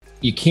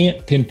you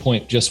can't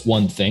pinpoint just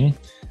one thing,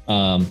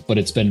 but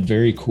it's been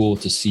very cool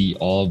to see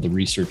all of the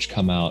research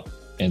come out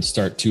and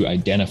start to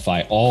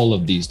identify all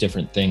of these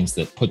different things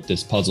that put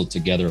this puzzle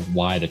together of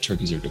why the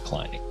turkeys are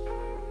declining.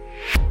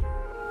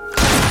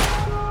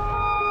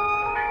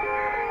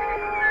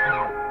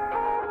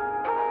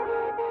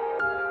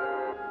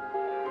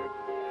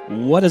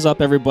 What is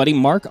up, everybody?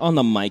 Mark on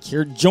the mic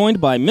here, joined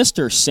by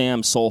Mr.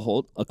 Sam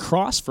Solholt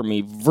across from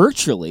me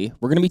virtually.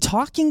 We're going to be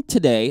talking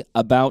today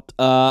about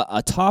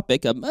a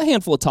topic, a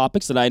handful of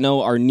topics that I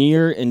know are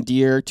near and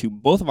dear to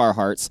both of our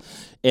hearts,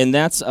 and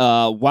that's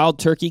wild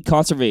turkey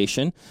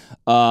conservation.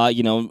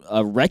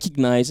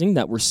 Recognizing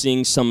that we're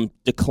seeing some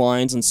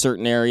declines in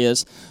certain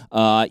areas,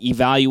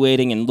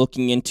 evaluating and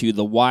looking into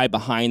the why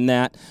behind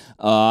that,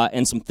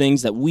 and some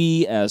things that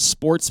we as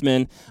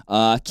sportsmen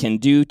can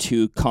do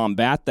to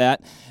combat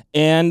that.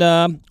 And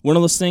one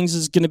of those things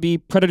is going to be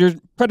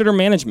predator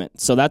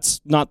management. So that's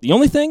not the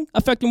only thing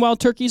affecting wild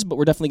turkeys, but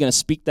we're definitely going to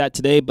speak that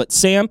today. But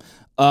Sam,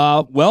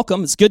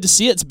 welcome. It's good to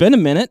see you. It's been a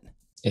minute.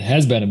 It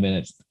has been a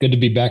minute. Good to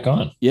be back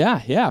on.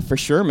 Yeah, for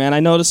sure, man. I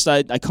noticed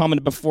I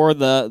commented before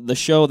the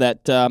show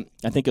that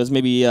I think it was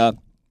maybe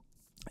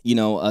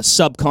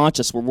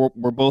subconscious.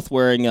 We're both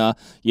wearing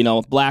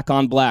black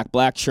on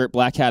black shirt,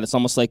 black hat. It's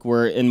almost like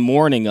we're in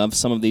mourning of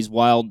some of these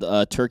wild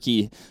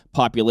turkey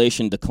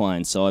population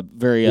declines. So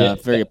very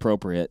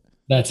appropriate.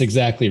 That's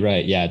exactly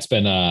right. Yeah, it's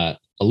been a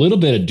little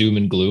bit of doom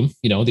and gloom,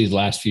 these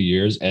last few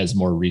years as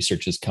more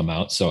research has come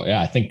out. So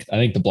yeah, I think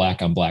the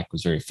black on black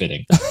was very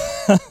fitting.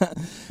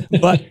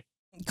 But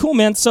cool,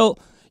 man. So,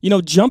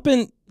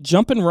 jumping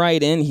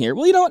right in here.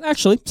 Well,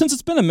 actually, since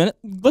it's been a minute,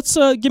 let's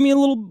give me a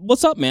little,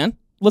 what's up, man?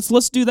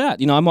 Let's do that.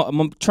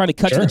 I'm trying to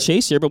cut to the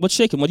chase here, but what's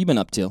shaking? What have you been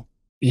up to?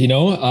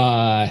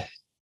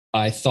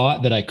 I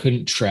thought that I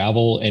couldn't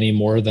travel any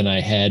more than I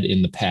had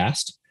in the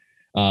past.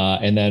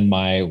 And then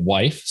my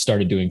wife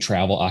started doing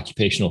travel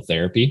occupational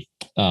therapy,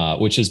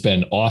 which has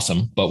been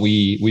awesome. But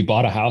we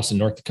bought a house in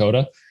North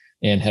Dakota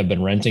and have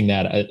been renting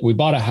that. We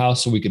bought a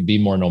house so we could be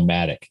more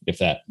nomadic, if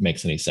that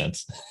makes any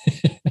sense.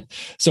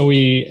 So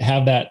we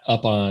have that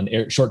up on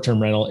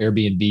short-term rental,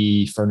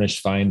 Airbnb,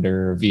 Furnished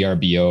Finder,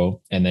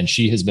 VRBO, and then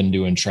she has been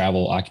doing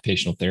travel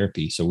occupational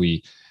therapy. So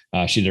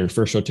she did her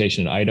first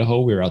rotation in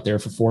Idaho. We were out there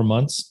for 4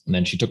 months, and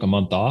then she took a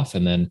month off,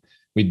 and then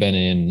we've been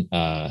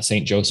in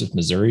St. Joseph,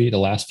 Missouri the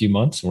last few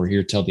months. We're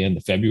here till the end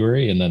of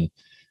February, and then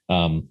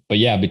but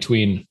yeah,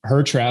 between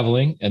her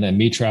traveling and then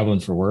me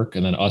traveling for work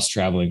and then us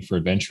traveling for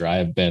adventure, I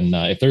have been,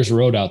 if there's a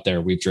road out there,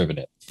 we've driven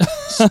it.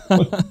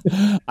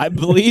 I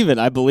believe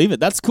it.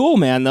 That's cool,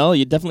 man, though.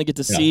 You definitely get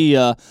to see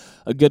a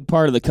good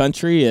part of the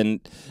country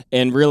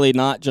and really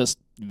not just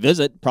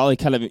visit, probably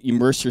kind of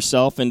immerse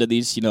yourself into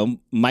these,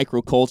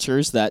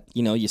 microcultures that,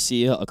 you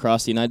see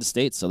across the United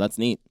States. So that's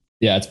neat.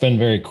 Yeah, it's been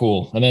very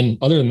cool. And then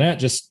other than that,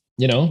 just,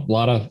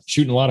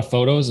 shooting a lot of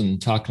photos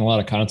and talking a lot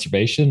of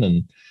conservation,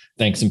 and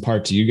thanks in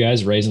part to you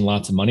guys raising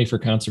lots of money for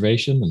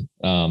conservation.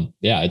 And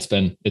it's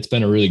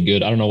been a really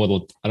good, I don't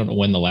know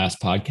when the last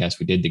podcast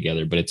we did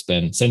together, but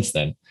since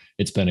then,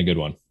 it's been a good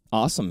one.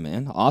 Awesome,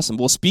 man. Awesome.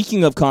 Well,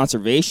 speaking of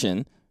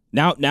conservation,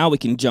 now we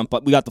can jump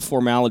up. We got the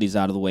formalities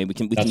out of the way. We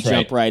can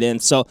jump right in.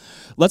 So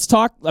let's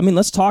talk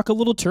a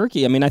little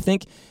turkey. I mean, I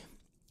think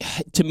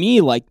to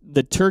me, like,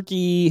 the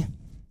turkey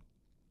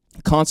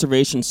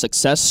conservation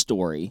success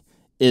story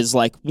is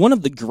like one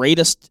of the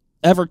greatest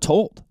ever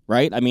told,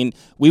 right? I mean,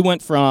 we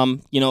went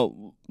from,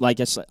 like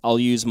I said, I'll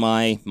use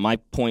my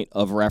point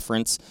of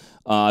reference.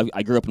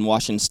 I grew up in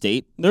Washington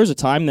State. There was a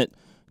time that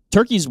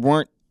turkeys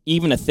weren't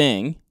even a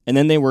thing, and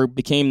then they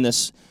became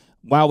this,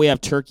 wow, we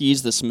have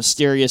turkeys, this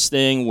mysterious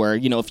thing where,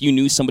 if you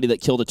knew somebody that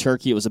killed a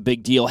turkey, it was a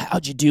big deal.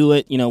 How'd you do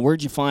it?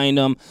 Where'd you find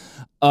them?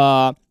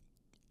 And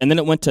then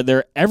it went to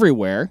they're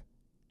everywhere,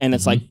 and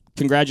it's like,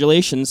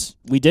 congratulations,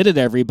 we did it,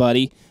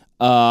 everybody.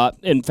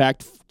 In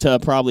fact, to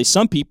probably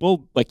some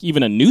people, like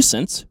even a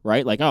nuisance,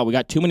 right? Like, oh, we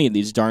got too many of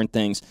these darn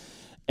things.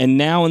 And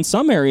now in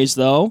some areas,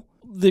 though,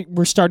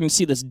 we're starting to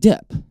see this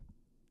dip.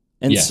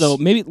 And so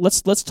maybe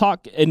let's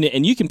talk,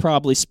 and you can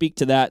probably speak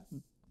to that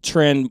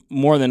trend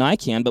more than I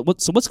can, but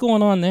what's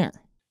going on there?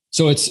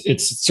 So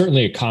it's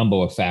certainly a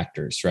combo of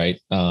factors,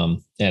 right?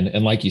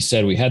 And like you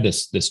said, we had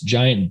this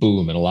giant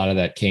boom, and a lot of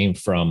that came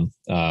from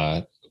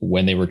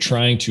when they were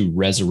trying to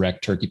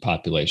resurrect turkey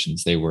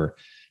populations. They were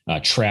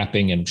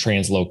trapping and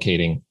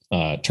translocating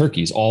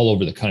turkeys all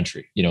over the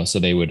country, so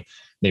they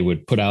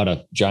would put out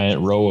a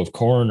giant row of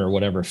corn or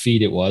whatever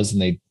feed it was,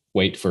 and they'd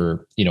wait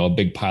for, a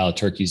big pile of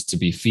turkeys to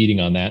be feeding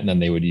on that. And then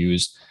they would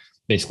use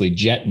basically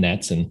jet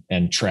nets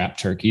and trap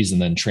turkeys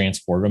and then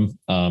transport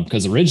them.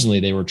 Because originally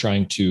they were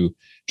trying to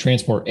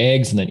transport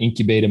eggs and then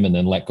incubate them and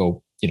then let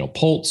go,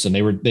 poults. And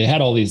they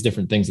had all these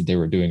different things that they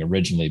were doing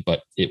originally,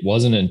 but it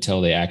wasn't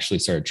until they actually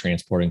started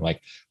transporting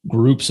like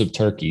groups of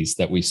turkeys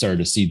that we started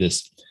to see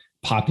this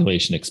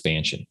population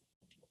expansion.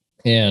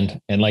 And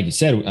like you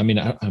said, I mean,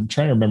 I'm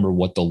trying to remember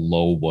what the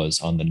low was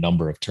on the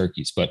number of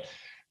turkeys, but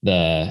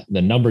the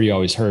number you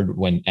always heard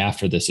when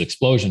after this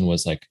explosion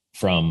was like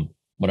from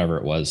whatever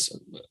it was,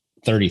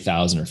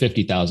 30,000 or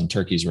 50,000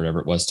 turkeys or whatever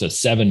it was to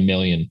 7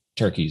 million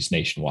turkeys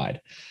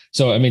nationwide.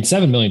 So, I mean,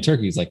 7 million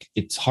turkeys, like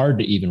it's hard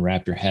to even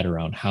wrap your head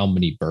around how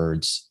many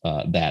birds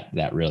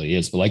that really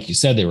is. But like you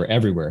said, they were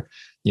everywhere.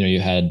 You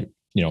had,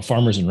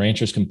 farmers and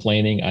ranchers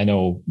complaining. I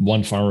know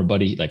one farmer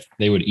buddy, like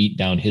they would eat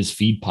down his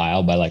feed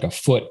pile by like a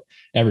foot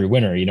every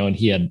winter, and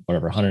he had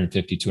whatever,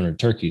 150, 200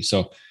 turkeys.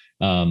 So,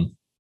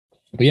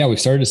 but yeah, we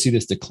started to see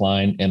this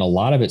decline, and a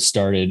lot of it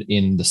started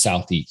in the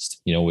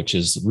Southeast, which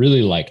is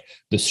really like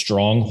the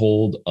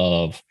stronghold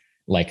of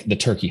like the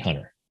turkey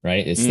hunter,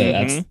 right? It's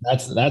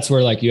that's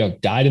where like you have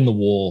dyed in the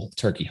wool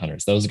turkey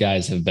hunters. Those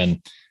guys have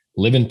been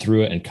living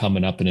through it and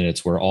coming up in it.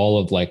 It's where all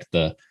of like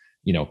the,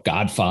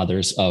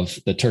 godfathers of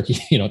the turkey,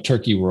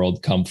 turkey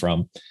world come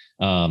from.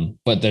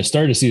 But they're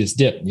starting to see this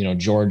dip,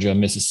 Georgia,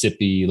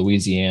 Mississippi,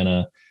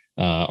 Louisiana,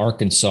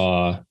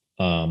 Arkansas.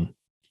 And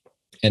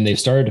they've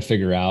started to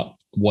figure out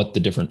what the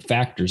different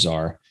factors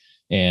are.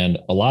 And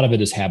a lot of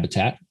it is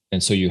habitat.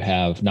 And so you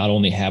have not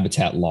only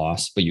habitat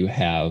loss, but you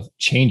have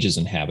changes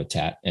in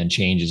habitat and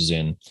changes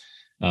in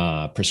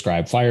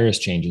prescribed fires,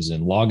 changes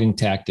in logging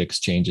tactics,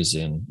 changes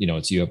in,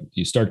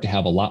 you start to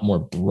have a lot more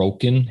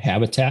broken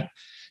habitat.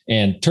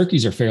 And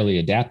turkeys are fairly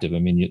adaptive. I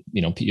mean,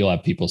 you'll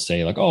have people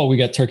say like, oh, we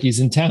got turkeys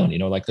in town,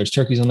 like there's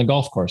turkeys on the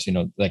golf course,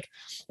 and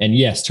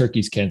yes,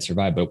 turkeys can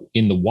survive, but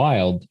in the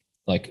wild,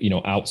 like,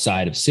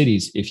 outside of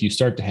cities, if you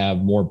start to have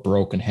more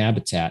broken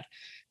habitat,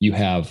 you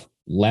have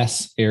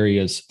less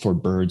areas for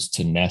birds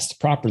to nest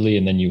properly.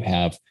 And then you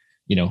have,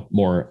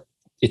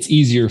 it's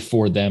easier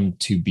for them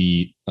to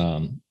be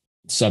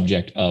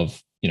subject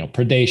of,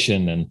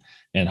 predation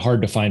and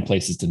hard to find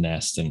places to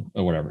nest and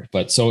or whatever.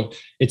 But so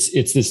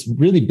it's this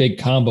really big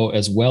combo,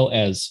 as well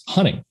as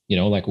hunting,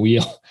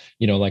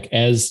 like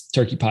as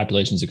turkey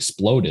populations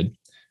exploded,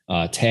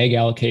 tag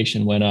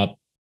allocation went up,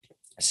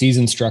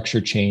 season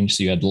structure changed.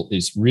 So you had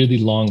these really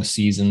long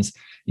seasons.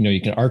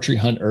 You can archery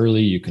hunt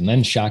early. You can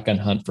then shotgun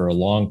hunt for a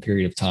long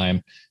period of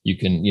time. You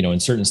can, in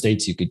certain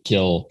states, you could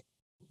kill,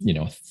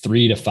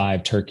 3 to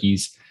 5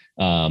 turkeys.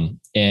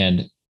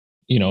 And,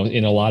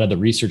 in a lot of the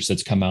research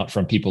that's come out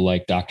from people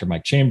like Dr.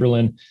 Mike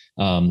Chamberlain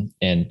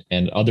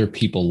and other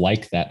people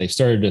like that, they've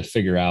started to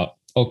figure out,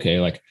 okay,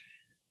 like,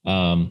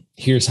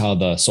 here's how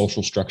the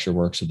social structure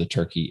works of the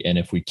turkey. And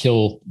if we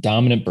kill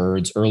dominant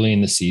birds early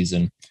in the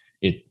season,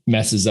 it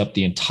messes up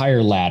the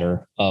entire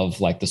ladder of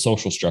like the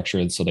social structure.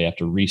 And so they have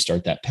to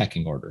restart that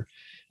pecking order.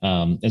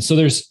 And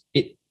so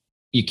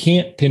you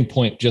can't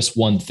pinpoint just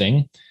one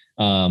thing,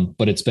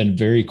 but it's been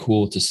very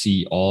cool to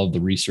see all of the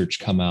research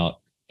come out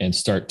and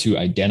start to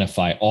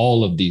identify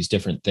all of these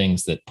different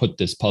things that put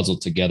this puzzle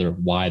together of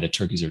why the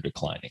turkeys are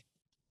declining.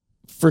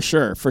 For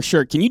sure.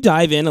 Can you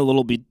dive in a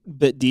little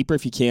bit deeper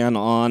if you can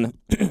on,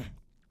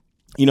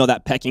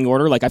 that pecking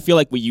order? Like, I feel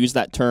like we use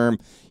that term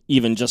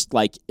even just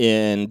like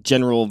in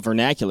general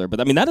vernacular,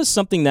 but I mean, that is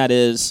something that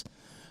is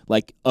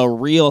like a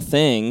real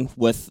thing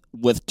with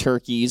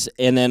turkeys.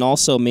 And then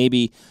also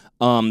maybe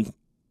some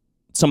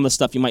of the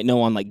stuff you might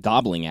know on like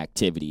gobbling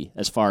activity,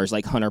 as far as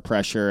like hunter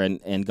pressure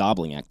and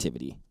gobbling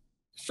activity.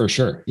 For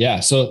sure. Yeah.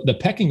 So the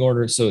pecking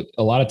order. So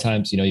a lot of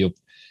times, you'll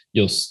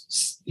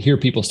hear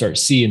people start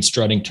seeing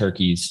strutting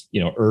turkeys,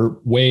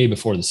 way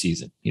before the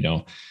season,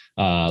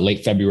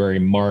 late February,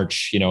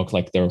 March,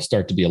 like there'll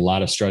start to be a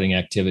lot of strutting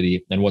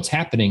activity. And what's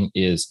happening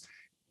is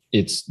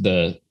it's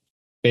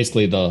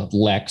basically the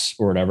leks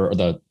or whatever, or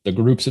the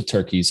groups of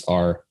turkeys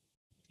are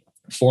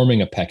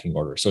forming a pecking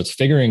order. So it's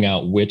figuring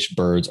out which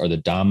birds are the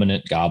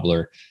dominant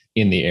gobbler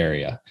in the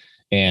area.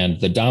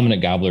 And the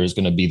dominant gobbler is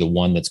going to be the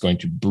one that's going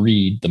to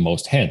breed the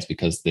most hens,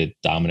 because the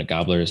dominant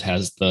gobbler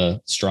has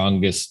the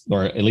strongest,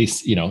 or at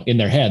least, in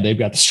their head, they've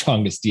got the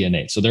strongest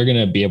DNA. So they're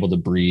going to be able to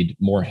breed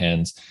more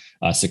hens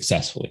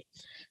successfully.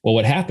 Well,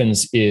 what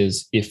happens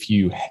is if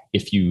you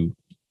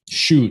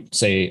shoot,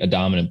 say, a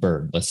dominant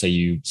bird, let's say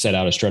you set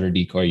out a strutter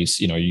decoy,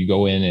 you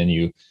go in and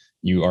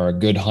you are a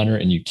good hunter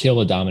and you kill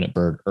a dominant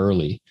bird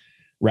early,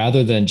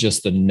 rather than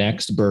just the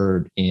next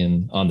bird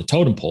on the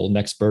totem pole,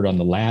 next bird on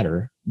the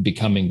ladder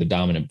becoming the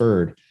dominant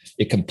bird,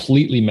 it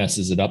completely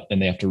messes it up,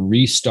 and they have to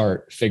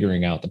restart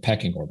figuring out the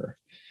pecking order.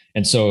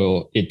 And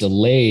so it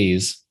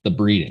delays the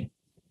breeding.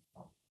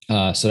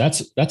 So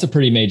that's a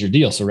pretty major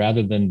deal. So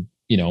rather than,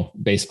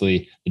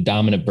 basically the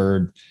dominant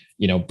bird,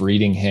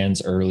 breeding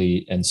hens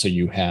early, and so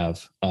you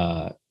have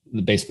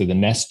basically the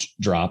nest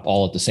drop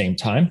all at the same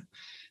time,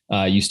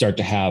 you start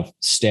to have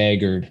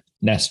staggered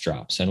nest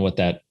drops. And what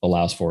that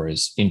allows for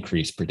is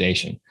increased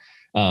predation.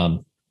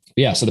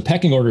 So the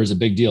pecking order is a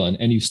big deal.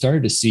 And you've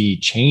started to see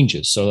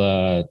changes. So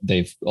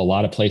a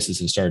lot of places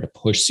have started to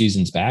push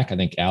seasons back. I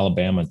think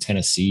Alabama and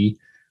Tennessee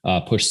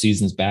pushed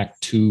seasons back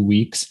 2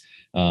 weeks.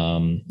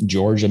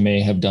 Georgia may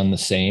have done the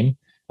same,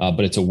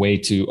 but it's a way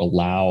to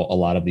allow a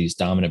lot of these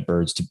dominant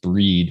birds to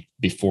breed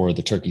before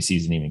the turkey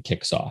season even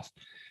kicks off.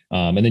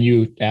 And then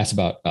you asked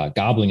about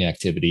gobbling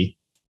activity.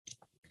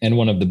 And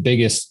one of the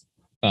biggest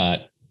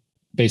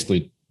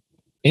basically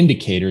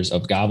indicators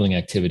of gobbling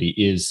activity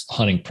is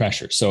hunting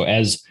pressure. So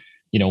as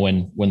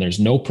when there's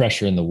no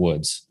pressure in the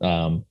woods,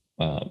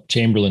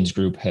 Chamberlain's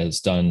group has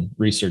done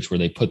research where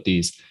they put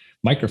these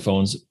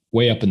microphones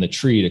way up in the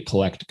tree to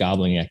collect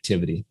gobbling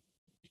activity.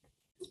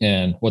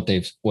 And what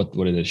it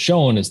has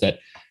shown is that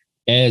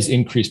as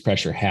increased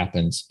pressure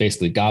happens,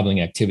 basically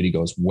gobbling activity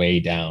goes way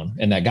down.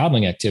 And that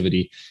gobbling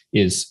activity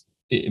is,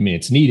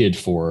 it's needed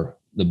for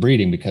the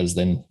breeding, because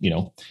then,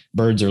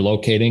 birds are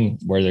locating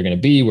where they're going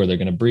to be, where they're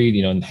going to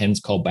breed, and hens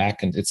call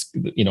back, and it's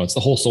the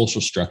whole social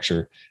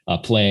structure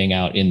playing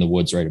out in the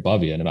woods right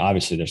above you. And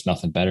obviously there's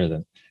nothing better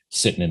than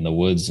sitting in the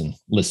woods and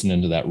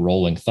listening to that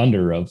rolling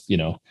thunder of,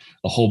 a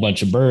whole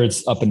bunch of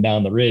birds up and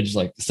down the ridge,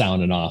 like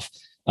sounding off.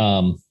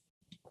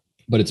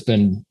 But it's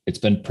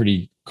been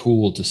pretty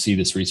cool to see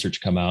this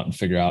research come out and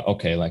figure out,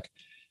 okay, like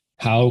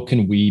how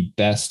can we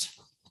best,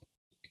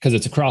 because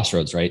it's a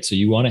crossroads, right? So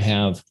you want to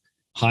have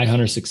high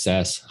hunter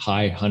success,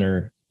 high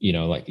hunter,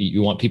 like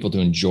you want people to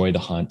enjoy the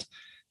hunt.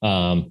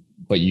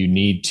 But you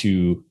need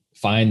to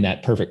find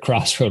that perfect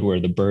crossroad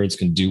where the birds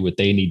can do what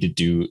they need to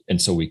do.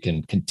 And so we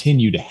can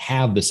continue to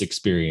have this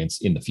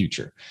experience in the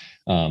future.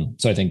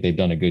 So I think they've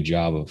done a good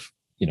job of,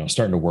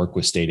 starting to work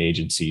with state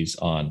agencies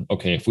on,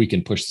 okay, if we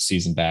can push the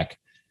season back,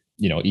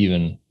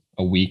 even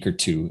a week or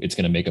two, it's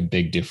going to make a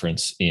big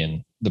difference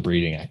in the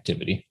breeding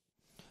activity.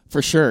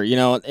 For sure.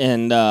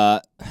 And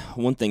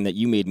one thing that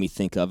you made me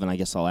think of, and I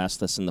guess I'll ask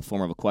this in the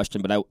form of a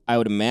question, but I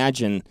would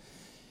imagine,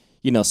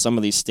 some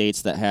of these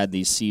states that had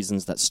these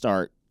seasons that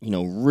start,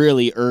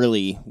 really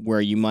early,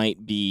 where you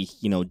might be,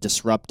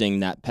 disrupting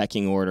that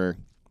pecking order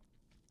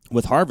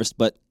with harvest.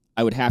 But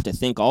I would have to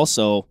think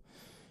also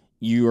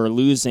you are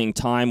losing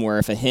time where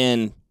if a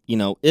hen,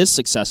 is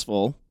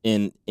successful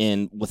in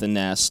with a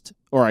nest,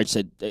 or I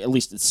said at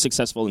least it's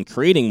successful in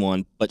creating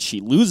one, but she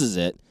loses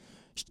it,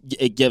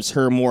 it gives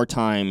her more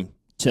time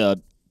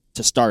to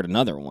start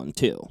another one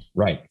too.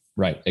 Right.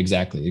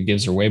 Exactly. It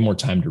gives her way more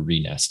time to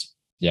re-nest.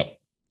 Yep.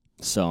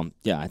 So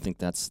yeah, I think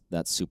that's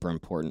super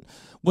important.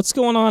 What's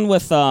going on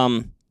with,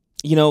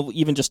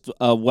 even just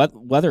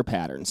weather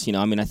patterns,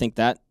 I think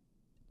that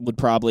would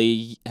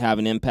probably have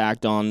an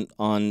impact on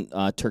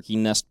turkey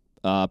nest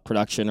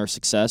production or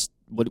success.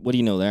 What do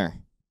you know there?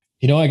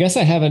 I guess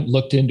I haven't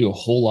looked into a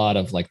whole lot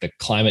of like the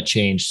climate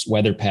change,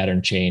 weather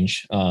pattern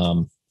change.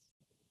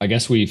 I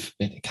guess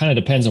it kind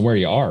of depends on where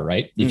you are,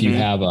 right? Mm-hmm.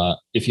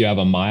 If you have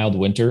a mild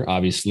winter,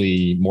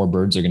 obviously more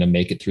birds are going to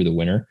make it through the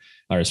winter,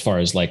 or as far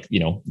as like,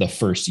 the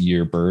first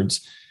year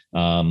birds.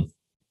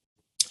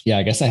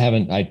 I guess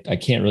I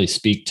can't really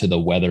speak to the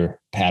weather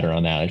pattern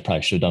on that. I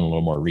probably should have done a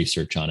little more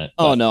research on it.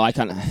 Oh, no, I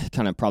kind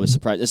of probably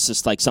surprised. It's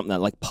just like something that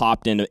like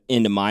popped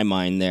into my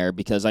mind there,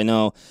 because I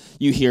know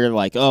you hear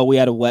like, oh, we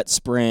had a wet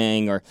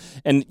spring,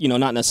 and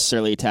not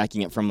necessarily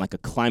attacking it from like a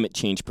climate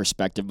change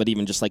perspective, but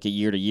even just like a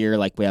year to year,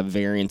 like we have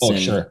variance in,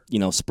 sure.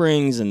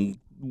 Springs and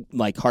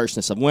like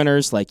harshness of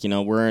winters. Like,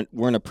 we're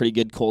in a pretty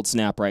good cold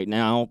snap right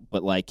now,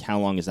 but like how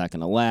long is that going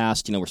to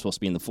last? We're supposed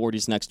to be in the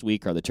 40s next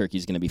week. Are the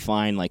turkeys going to be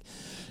fine? Like,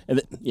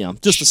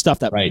 just the stuff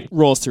that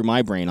rolls through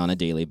my brain on a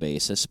daily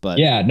basis. But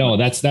yeah, no,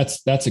 that's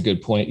a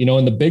good point.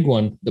 And the big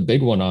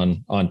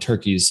one on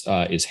turkeys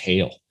is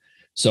hail.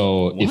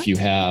 So if you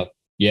have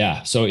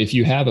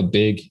a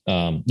big,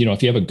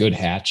 if you have a good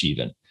hatch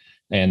even,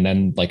 and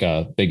then like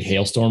a big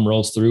hailstorm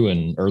rolls through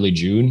in early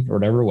June or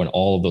whatever, when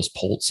all of those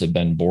poults have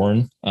been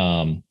born,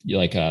 in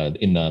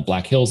the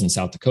Black Hills in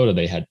South Dakota,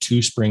 they had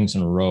 2 springs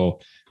in a row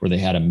where they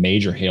had a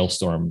major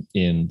hailstorm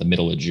in the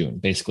middle of June,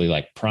 basically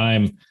like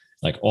prime,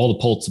 like all the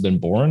poults have been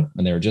born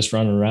and they were just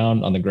running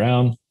around on the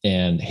ground,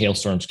 and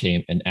hailstorms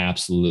came and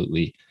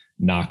absolutely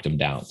knocked them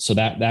down. So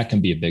that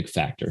can be a big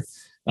factor.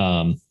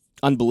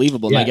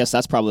 Unbelievable. Yeah. And I guess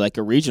that's probably like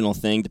a regional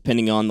thing,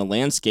 depending on the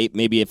landscape.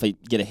 Maybe if I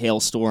get a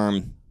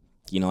hailstorm,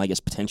 I guess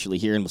potentially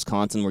here in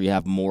Wisconsin where you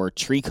have more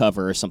tree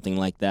cover or something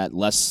like that,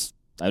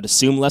 I would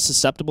assume less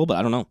susceptible, but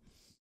I don't know.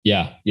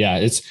 Yeah.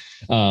 It's,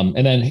 and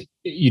then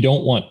you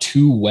don't want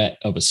too wet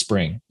of a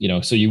spring,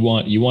 so you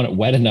want it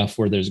wet enough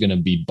where there's going to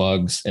be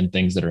bugs and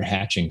things that are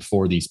hatching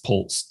for these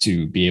poults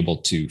to be able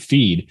to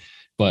feed.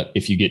 But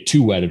if you get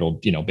too wet, it'll,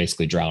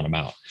 basically drown them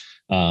out.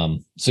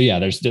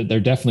 They're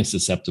definitely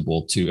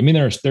susceptible to,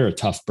 they're a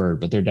tough bird,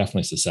 but they're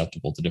definitely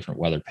susceptible to different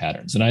weather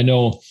patterns. And I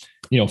know,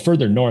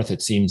 further north,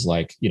 it seems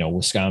like,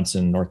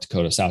 Wisconsin, North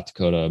Dakota, South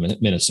Dakota,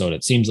 Minnesota,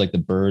 it seems like the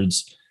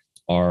birds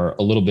are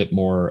a little bit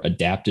more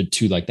adapted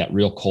to like that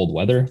real cold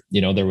weather.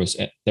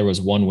 There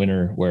was one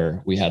winter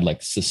where we had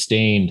like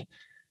sustained,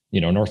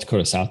 North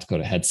Dakota, South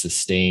Dakota had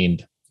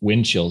sustained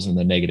wind chills in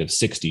the negative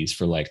 60s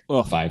for like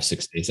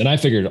 5-6 days. And I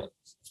figured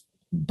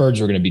birds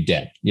were going to be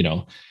dead,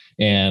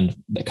 and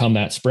come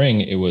that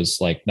spring, it was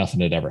like nothing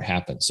had ever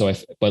happened. So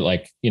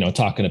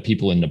talking to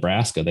people in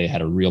Nebraska, they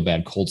had a real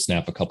bad cold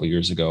snap a couple of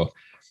years ago.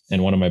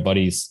 And one of my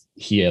buddies,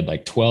 he had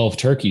like 12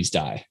 turkeys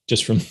die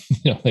just from,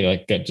 they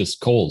like got just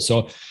cold.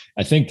 So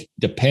I think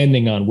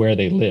depending on where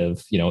they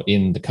live,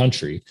 in the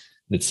country,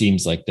 it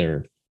seems like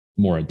they're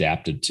more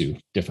adapted to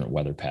different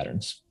weather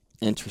patterns.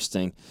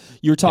 Interesting.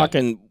 You were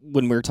talking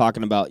when we were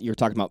talking about,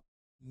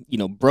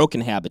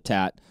 broken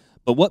habitat,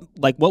 but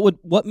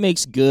what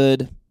makes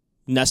good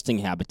nesting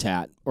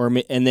habitat,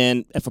 and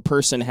then if a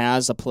person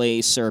has a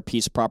place or a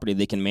piece of property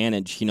they can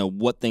manage,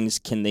 what things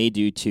can they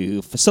do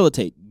to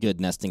facilitate good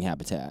nesting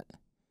habitat?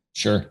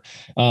 Sure.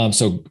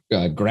 So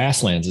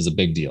grasslands is a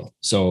big deal.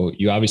 So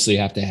you obviously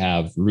have to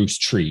have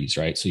roost trees,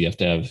 right? So you have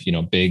to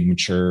have, big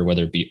mature,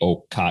 whether it be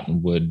oak,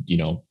 cottonwood,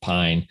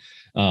 pine,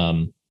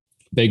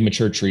 big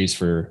mature trees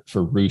for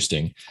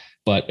roosting.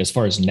 But as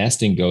far as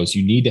nesting goes,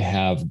 you need to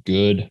have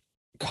good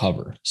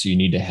cover. So you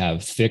need to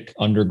have thick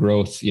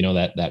undergrowth,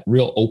 that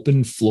real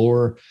open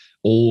floor.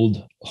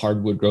 Old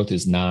hardwood growth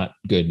is not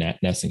good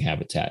nesting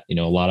habitat.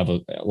 A lot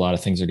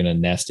of things are going to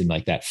nest in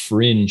like that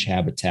fringe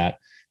habitat.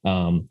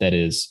 That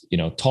is,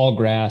 tall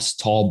grass,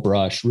 tall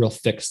brush, real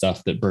thick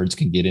stuff that birds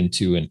can get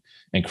into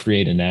and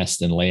create a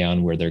nest and lay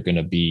on, where they're going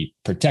to be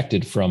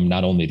protected from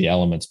not only the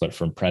elements, but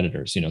from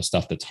predators,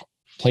 stuff that's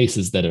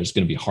places that is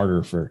going to be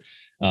harder for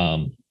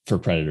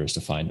predators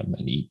to find them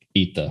and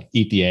eat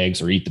the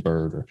eggs or eat the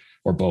bird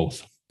or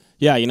both.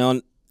 Yeah.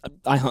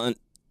 I hunt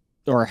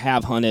or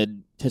have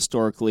hunted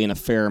historically in a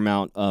fair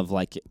amount of,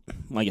 like,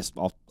 I guess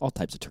all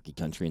types of turkey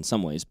country in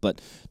some ways,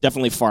 but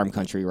definitely farm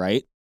country,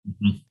 right?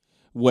 Mm-hmm.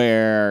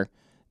 Where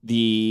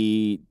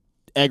the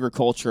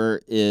agriculture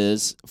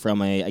is,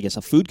 from a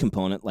food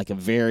component, like a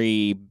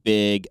very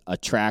big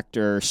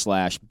attractor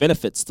 /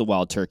 benefits the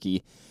wild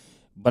turkey.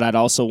 But I'd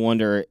also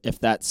wonder if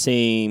that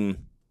same,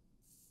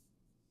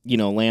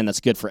 land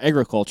that's good for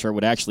agriculture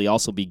would actually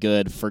also be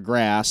good for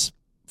grass,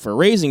 for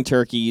raising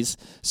turkeys.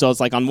 So it's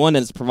like on one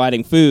end it's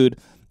providing food,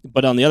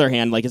 but on the other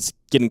hand, like, it's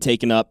getting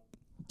taken up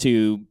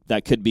to,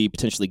 that could be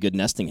potentially good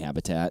nesting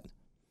habitat.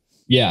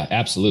 Yeah,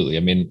 absolutely.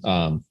 I mean,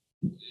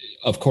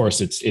 of course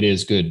it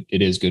is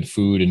good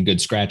food and good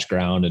scratch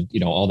ground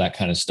and, all that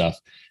kind of stuff,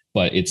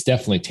 but it's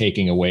definitely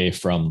taking away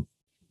from,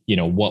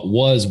 what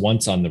was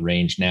once on the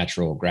range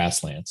natural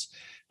grasslands.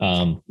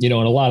 And a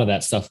lot of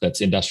that stuff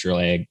that's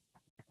industrial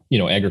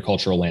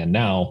agricultural land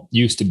now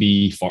used to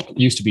be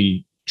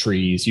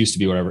trees, used to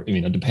be whatever,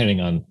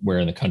 depending on where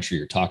in the country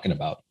you're talking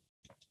about.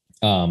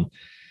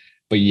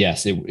 But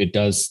yes, it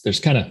does. There's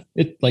kind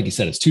of, like you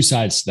said, it's two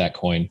sides to that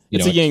coin.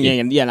 It's a yin yang,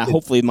 and yeah. And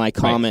hopefully, my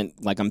comment,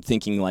 right, like, I'm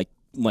thinking like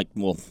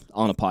well,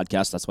 on a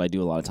podcast, that's what I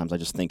do a lot of times. I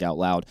just think out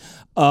loud.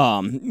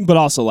 But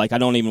also, like, I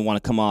don't even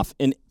want to come off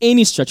in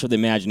any stretch of the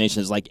imagination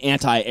as like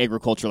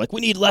anti-agriculture. Like, we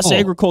need less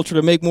agriculture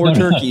to make more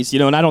turkeys,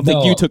 And I don't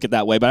think you took it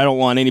that way, but I don't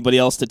want anybody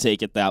else to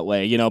take it that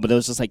way, But it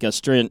was just like a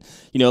straight,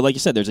 like you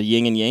said, there's a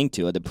yin and yang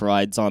to it. It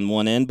provides on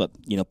one end, but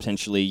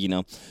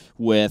potentially,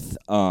 with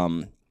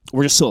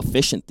we're just so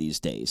efficient these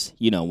days,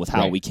 with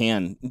how we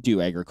can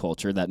do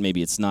agriculture, that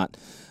maybe it's not,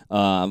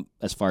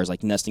 as far as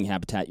like nesting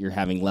habitat, you're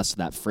having less of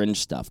that fringe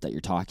stuff that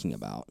you're talking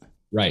about.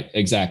 Right.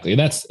 Exactly. And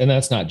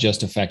that's not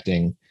just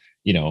affecting,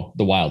 the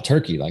wild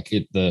turkey, like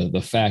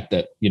the fact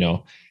that,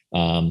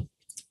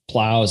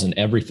 plows and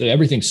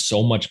everything's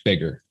so much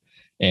bigger,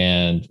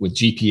 and with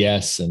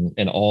GPS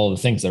and all the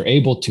things, they're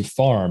able to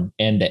farm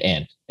end to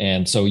end.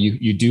 And so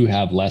you do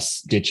have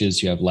less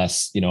ditches, you have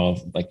less, you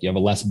have a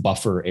less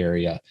buffer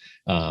area.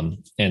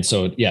 And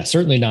so, yeah,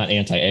 certainly not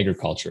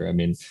anti-agriculture. I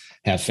mean,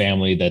 have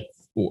family that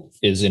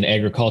is in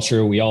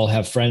agriculture. We all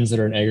have friends that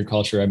are in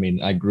agriculture. I mean,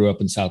 I grew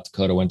up in South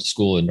Dakota, went to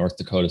school in North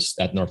Dakota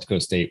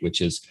State, which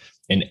is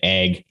an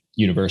ag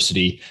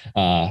university.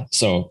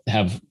 So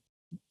have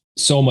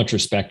so much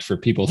respect for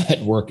people that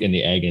work in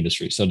the ag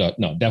industry. So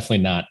no, definitely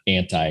not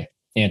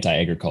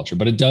anti-agriculture,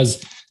 but it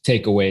does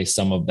take away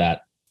some of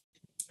that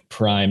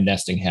prime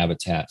nesting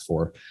habitat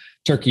for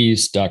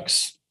turkeys,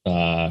 ducks,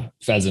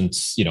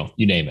 pheasants,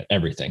 you name it,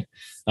 everything.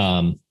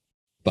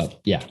 But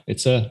yeah,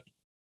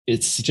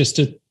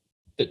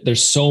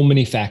 there's so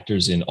many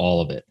factors in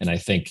all of it. And I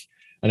think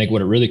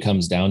what it really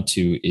comes down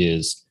to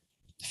is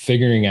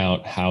figuring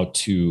out how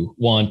to,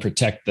 one,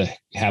 protect the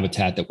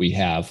habitat that we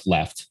have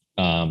left.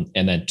 And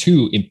then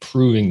two,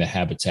 improving the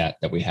habitat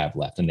that we have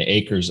left and the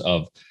acres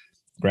of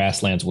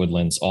grasslands,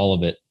 woodlands, all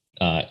of it,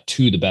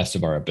 to the best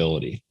of our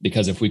ability.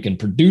 Because if we can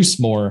produce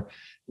more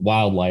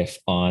wildlife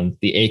on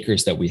the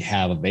acres that we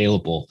have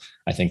available,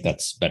 I think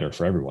that's better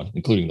for everyone,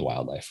 including the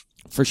wildlife.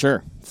 For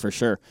sure.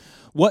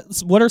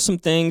 What are some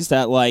things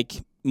that, like,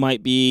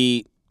 might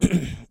be,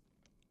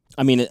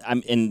 I mean,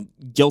 I'm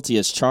guilty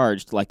as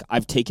charged, like,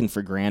 I've taken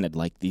for granted,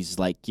 like, these,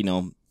 like,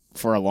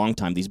 for a long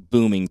time, these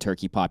booming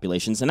turkey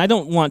populations. And I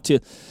don't want to,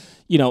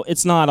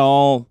 it's not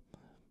all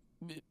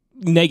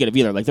negative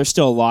either. Like, there's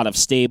still a lot of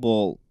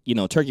stable,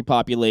 turkey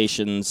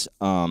populations.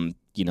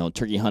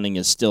 Turkey hunting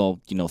is still,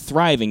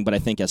 thriving. But I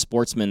think as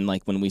sportsmen,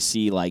 like, when we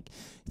see, like,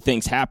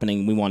 things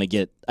happening, we want to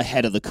get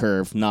ahead of the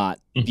curve, not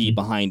be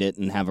behind it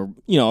and have a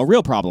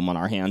real problem on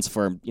our hands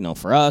for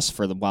us,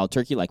 for the wild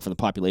turkey, like, for the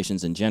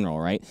populations in general,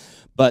 right?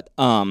 But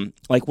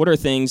like, what are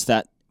things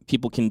that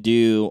people can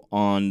do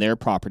on their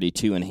property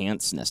to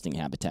enhance nesting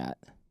habitat?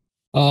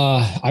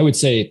 I would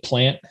say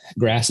plant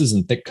grasses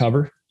and thick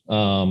cover.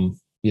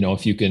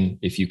 If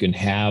you can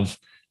have,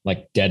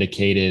 like,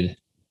 dedicated,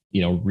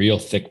 real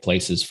thick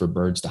places for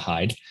birds to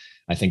hide,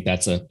 I think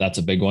that's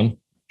a big one.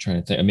 trying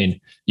to think. I mean,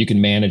 you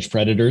can manage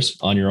predators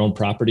on your own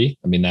property.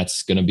 I mean,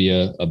 that's going to be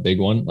a big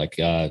one. Like,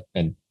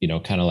 and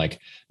kind of like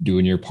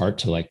doing your part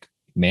to like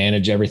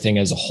manage everything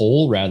as a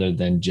whole rather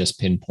than just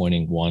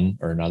pinpointing one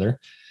or another.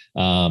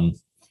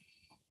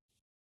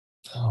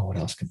 What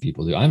else can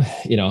people do? I've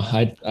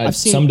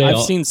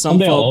seen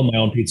someday I'll own my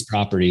own piece of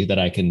property that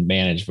I can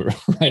manage, but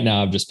right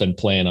now I've just been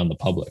playing on the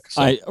public.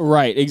 So.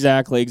 Right.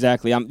 Exactly.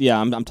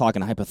 I'm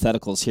talking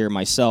hypotheticals here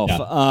myself.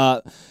 Yeah.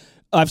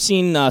 I've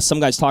seen some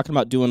guys talking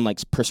about doing like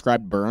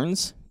prescribed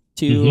burns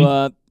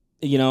to,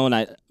 and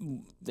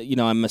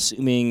I'm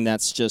assuming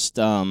that's just,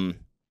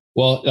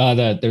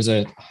 there's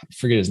I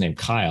forget his name,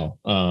 Kyle.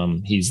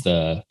 He's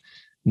the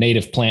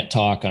Native Plant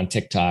Talk on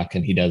TikTok,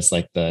 and he does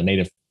like the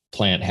Native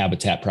Plant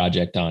Habitat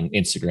Project on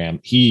Instagram.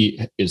 He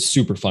is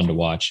super fun to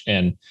watch.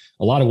 And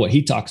a lot of what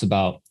he talks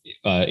about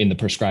in the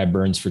prescribed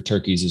burns for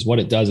turkeys is what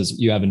it does is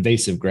you have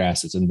invasive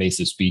grass. It's an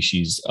invasive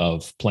species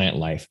of plant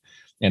life,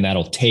 and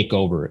that'll take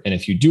over. And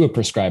if you do a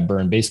prescribed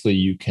burn, basically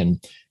you can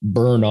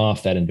burn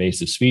off that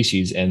invasive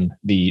species and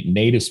the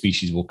native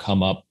species will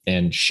come up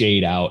and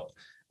shade out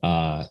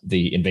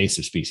the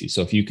invasive species.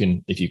 So if you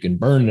can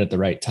burn it at the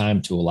right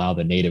time to allow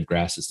the native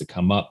grasses to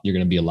come up, you're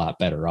going to be a lot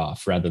better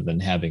off rather than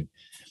having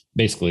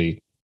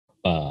basically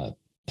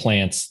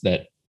plants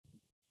that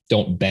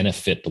don't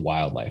benefit the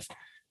wildlife.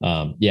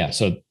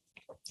 So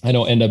I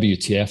know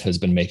NWTF has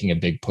been making a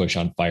big push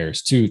on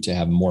fires too, to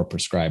have more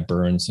prescribed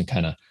burns and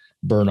kind of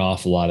burn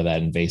off a lot of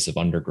that invasive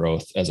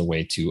undergrowth as a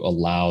way to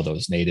allow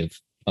those native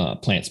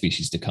plant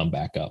species to come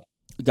back up.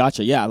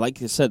 Gotcha. Yeah,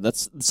 like I said,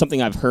 that's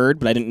something I've heard,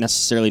 but I didn't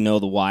necessarily know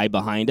the why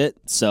behind it.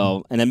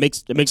 So, and it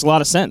makes a lot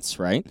of sense,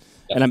 right?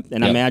 Yep.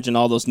 I imagine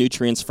all those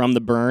nutrients from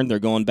the burn, they're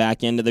going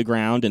back into the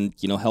ground and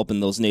helping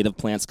those native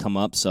plants come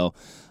up. So,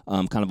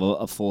 kind of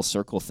a full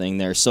circle thing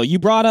there. So you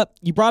brought up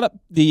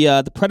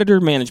the predator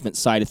management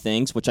side of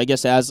things, which I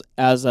guess as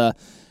a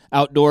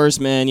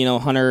outdoorsman,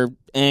 hunter,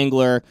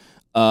 angler.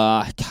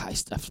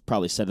 I've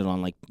probably said it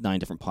on like 9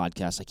 different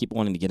podcasts. I keep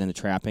wanting to get into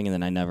trapping, and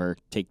then I never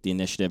take the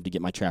initiative to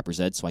get my trapper's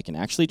ed so I can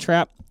actually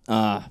trap.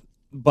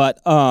 But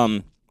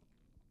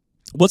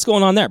what's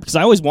going on there? Because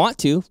I always want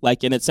to,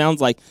 and it sounds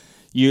like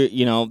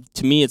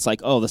to me, it's like,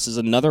 oh, this is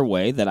another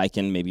way that I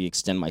can maybe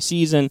extend my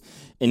season,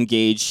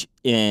 engage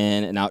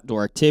in an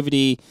outdoor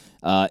activity,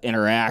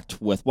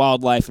 interact with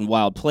wildlife and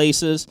wild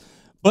places,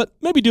 but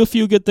maybe do a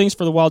few good things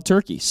for the wild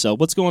turkey. So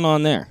what's going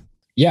on there?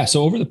 Yeah.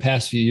 So over the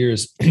past few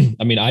years,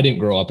 I mean, I didn't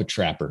grow up a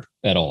trapper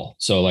at all.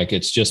 So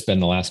it's just been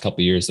the last couple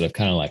of years that I've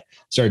kind of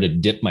started to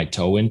dip my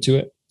toe into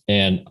it.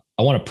 And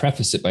I want to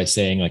preface it by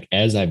saying,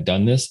 as I've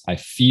done this, I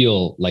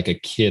feel like a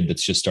kid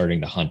that's just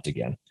starting to hunt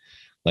again.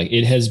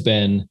 It has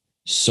been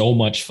so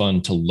much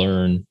fun to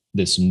learn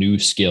this new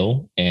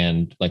skill.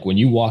 And when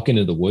you walk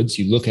into the woods,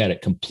 you look at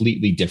it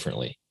completely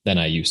differently than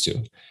I used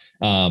to.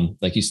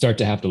 You start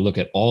to have to look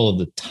at all of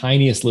the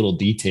tiniest little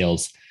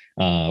details,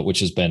 which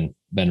has been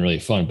really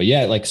fun. But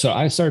yeah, so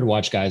I started to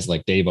watch guys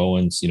like Dave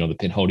Owens, the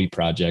Pinhoti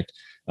Project,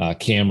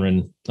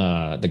 Cameron,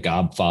 the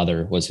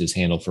Godfather was his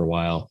handle for a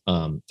while.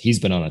 He's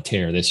been on a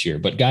tear this year,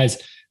 but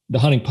guys, the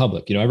hunting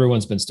public,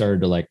 everyone's been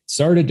started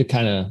to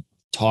kind of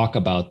talk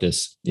about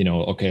this,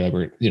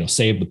 we're,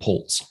 save the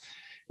poults.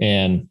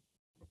 And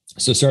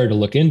so started to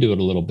look into it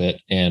a little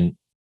bit, and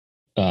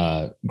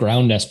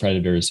ground nest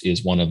predators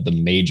is one of the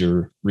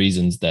major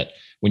reasons that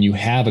when you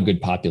have a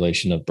good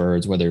population of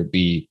birds, whether it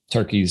be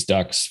turkeys,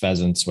 ducks,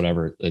 pheasants,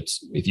 whatever,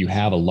 if you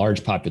have a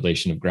large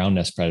population of ground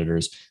nest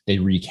predators, they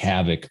wreak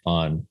havoc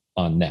on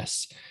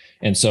nests.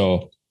 And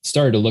so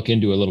started to look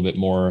into a little bit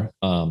more,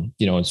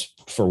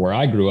 for where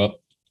I grew up,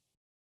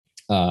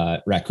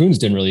 raccoons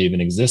didn't really even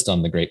exist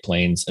on the Great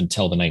Plains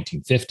until the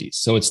 1950s.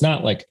 So it's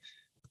not like,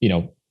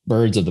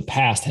 birds of the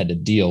past had to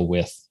deal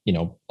with,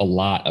 a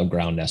lot of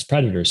ground nest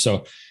predators.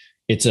 So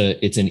it's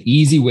an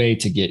easy way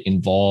to get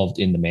involved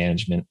in the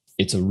management.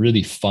 It's a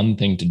really fun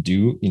thing to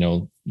do,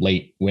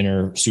 late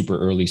winter, super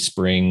early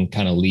spring,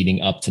 kind of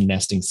leading up to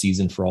nesting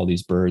season for all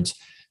these birds.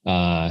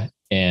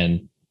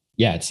 And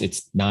yeah,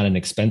 it's not an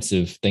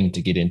expensive thing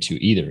to get into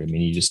either. I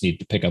mean, you just need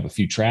to pick up a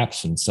few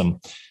traps and some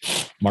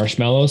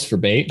marshmallows for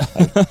bait.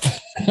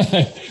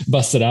 I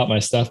busted out my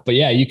stuff, but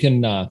yeah, you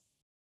can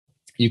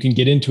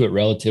get into it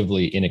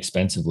relatively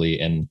inexpensively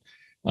and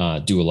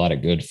do a lot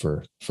of good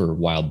for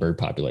wild bird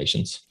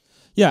populations.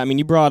 Yeah, I mean,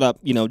 you brought up,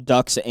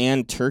 ducks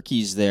and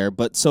turkeys there,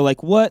 but so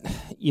what,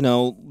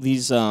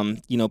 these,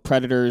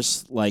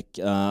 predators like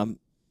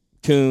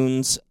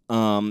coons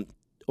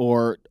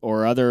or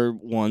other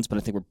ones, but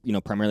I think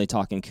we're, primarily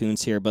talking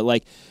coons here, but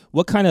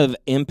what kind of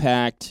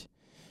impact,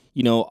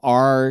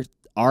 are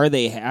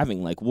they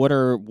having? What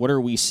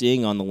are we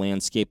seeing on the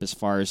landscape as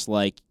far as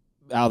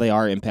how they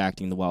are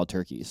impacting the wild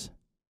turkeys?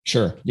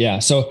 Sure. Yeah.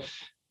 So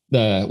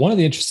one of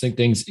the interesting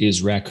things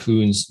is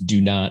raccoons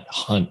do not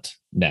hunt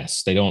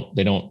nests. They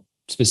don't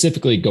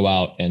specifically go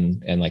out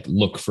and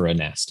look for a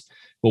nest.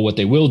 But what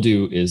they will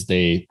do is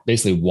they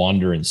basically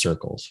wander in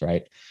circles,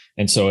 right?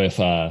 And so if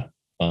a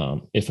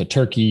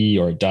turkey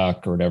or a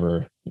duck or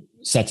whatever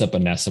sets up a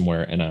nest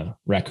somewhere and a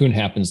raccoon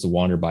happens to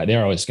wander by,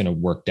 they're always going to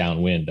work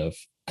downwind of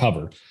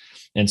cover.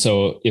 And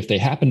so if they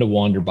happen to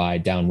wander by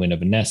downwind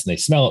of a nest and they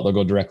smell it, they'll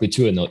go directly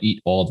to it and they'll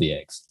eat all the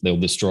eggs. They'll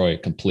destroy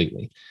it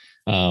completely.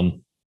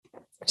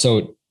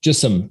 So just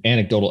some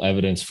anecdotal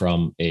evidence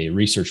from a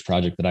research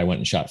project that I went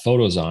and shot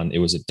photos on. It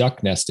was a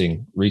duck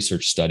nesting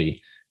research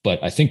study,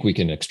 but I think we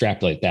can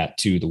extrapolate that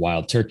to the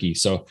wild turkey.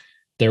 So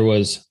there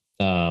was,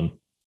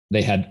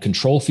 they had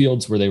control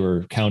fields where they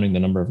were counting the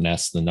number of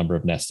nests, the number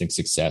of nesting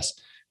success.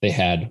 They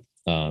had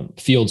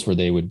fields where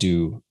they would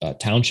do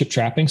township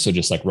trapping. So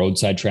just like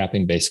roadside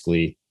trapping,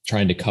 basically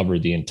trying to cover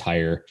the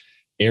entire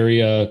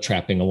area,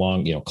 trapping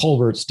along,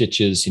 culverts,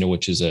 ditches,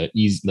 which is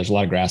there's a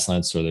lot of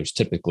grasslands. So there's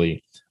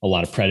typically a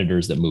lot of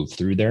predators that move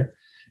through there.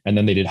 And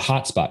then they did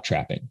hotspot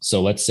trapping.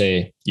 So let's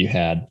say you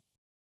had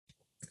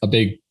a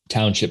big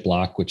township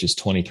block, which is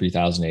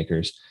 23,000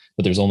 acres,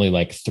 but there's only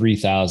like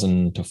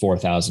 3,000 to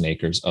 4,000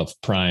 acres of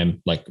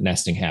prime like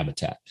nesting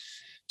habitat.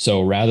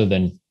 So rather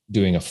than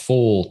doing a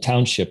full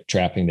township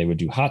trapping, they would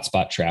do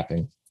hotspot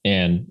trapping.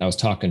 And I was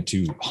talking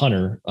to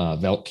Hunter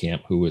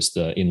Veldkamp, who was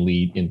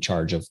in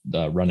charge of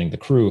running the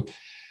crew,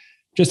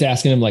 just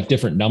asking him like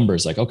different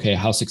numbers, like, okay,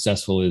 how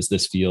successful is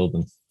this field?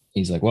 And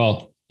he's like,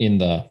 well, in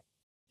the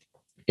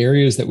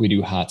areas that we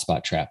do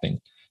hotspot trapping,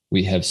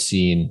 we have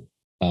seen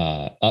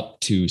up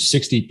to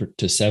 60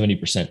 to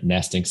 70%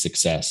 nesting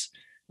success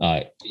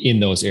in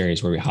those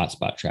areas where we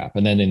hotspot trap.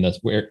 And then in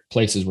the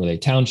places where they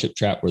township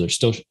trap, where they're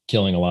still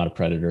killing a lot of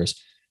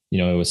predators,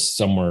 it was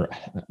somewhere,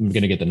 I'm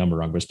going to get the number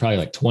wrong, but it's probably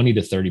like 20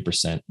 to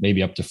 30%,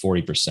 maybe up to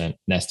 40%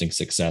 nesting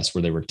success,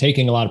 where they were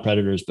taking a lot of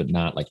predators, but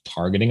not like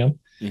targeting them.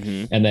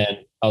 Mm-hmm. And then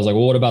I was like,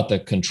 well, what about the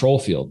control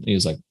field? And he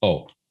was like,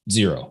 oh,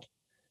 0.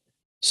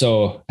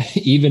 So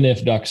even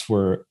if ducks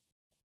were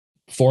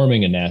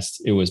forming a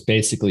nest, it was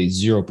basically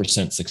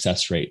 0%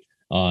 success rate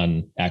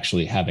on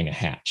actually having a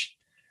hatch,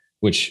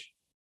 which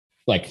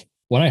like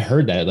when I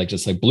heard that, like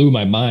just like blew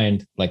my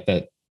mind, like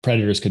that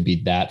predators could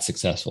be that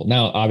successful.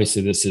 Now,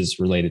 obviously this is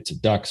related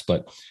to ducks,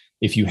 but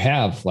if you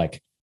have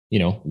like,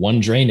 one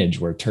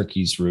drainage where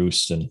turkeys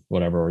roost and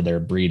whatever, or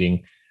they're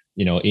breeding,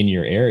 in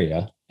your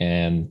area,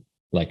 and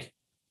like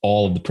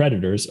all of the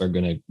predators are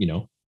going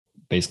to,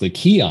 basically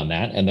key on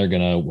that, and they're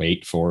going to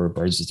wait for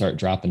birds to start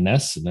dropping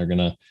nests, and they're going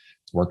to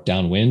work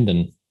downwind.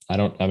 And I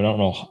don't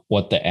know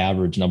what the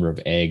average number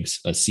of eggs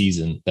a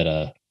season that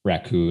a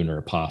raccoon or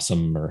a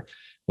possum or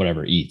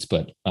whatever eats,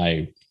 but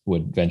I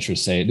would venture to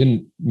say,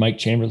 didn't Mike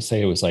Chambers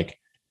say it was like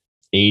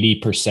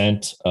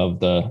 80%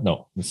 of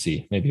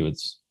maybe it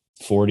was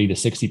 40 to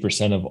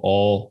 60% of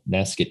all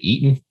nests get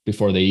eaten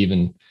before they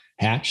even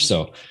hatch.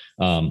 So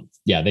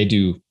they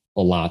do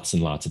lots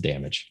and lots of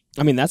damage.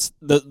 I mean,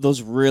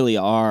 those really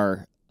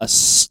are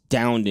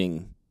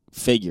astounding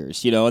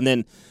figures, and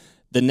then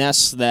the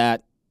nests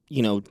that,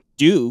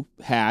 do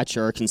hatch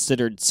or are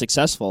considered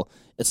successful.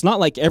 It's not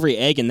like every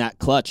egg in that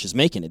clutch is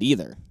making it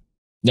either.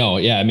 No.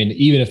 Yeah. I mean,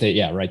 even if they,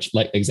 right.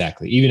 Like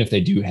exactly. Even if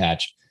they do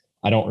hatch,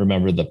 I don't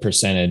remember the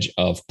percentage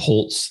of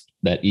poults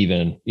that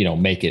even,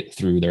 make it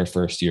through their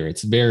first year.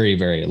 It's very,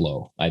 very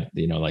low. Like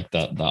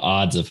the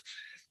odds of,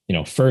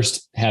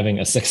 first having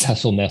a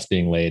successful nest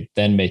being laid,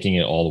 then making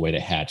it all the way to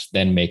hatch,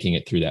 then making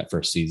it through that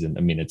first season.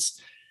 I mean, I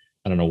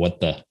don't know what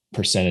the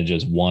percentage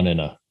is, 1 in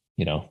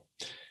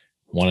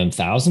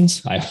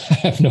thousands. I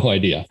have no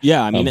idea.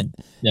 Yeah. I mean,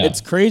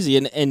 it's crazy.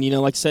 And,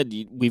 like I said,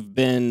 we've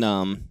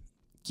been,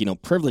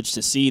 privileged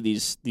to see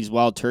these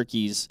wild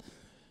turkeys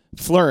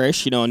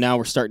flourish, now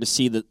we're starting to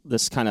see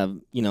this kind of,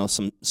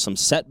 some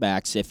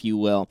setbacks, if you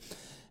will.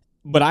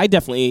 But I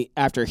definitely,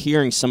 after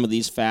hearing some of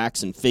these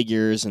facts and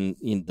figures and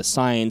the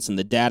science and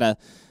the data,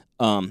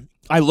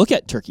 I look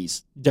at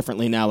turkeys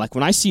differently now. Like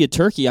when I see a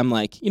turkey, I'm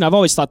like, I've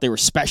always thought they were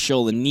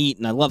special and neat,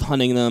 and I love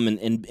hunting them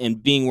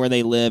and being where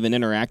they live and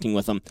interacting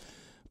with them.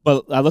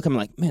 But I look at them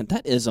like, man,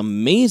 that is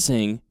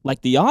amazing.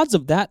 Like the odds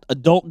of that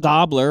adult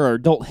gobbler or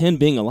adult hen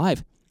being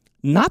alive,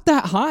 not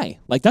that high.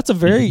 Like that's a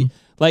very,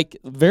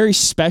 very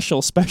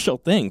special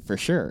thing for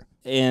sure.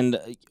 And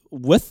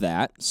with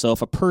that, so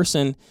if a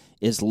person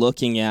is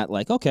looking at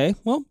like, okay,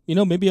 well,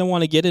 maybe I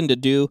want to get into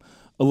do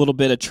a little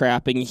bit of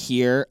trapping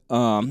here,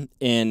 and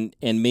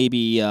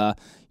maybe,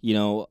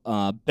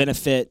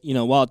 benefit,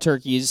 wild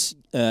turkeys,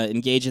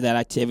 engage in that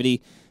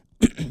activity.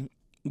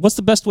 What's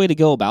the best way to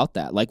go about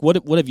that? Like,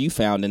 what have you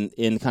found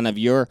in kind of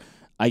your,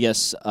 I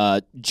guess,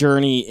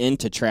 journey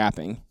into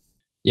trapping?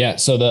 Yeah.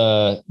 So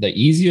the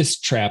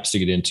easiest traps to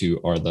get into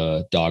are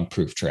the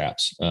dog-proof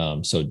traps.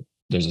 So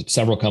there's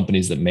several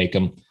companies that make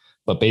them,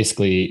 but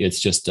basically it's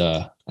just,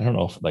 I don't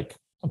know if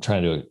I'm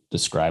trying to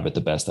describe it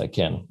the best I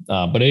can.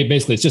 But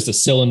it's just a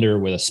cylinder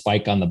with a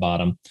spike on the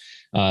bottom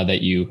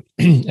that you,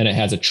 and it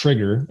has a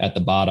trigger at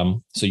the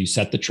bottom. So you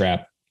set the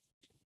trap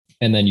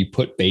and then you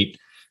put bait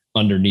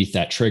underneath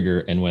that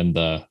trigger. And when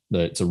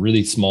it's a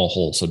really small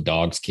hole, so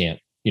dogs can't,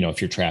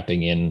 if you're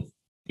trapping in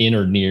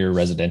or near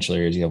residential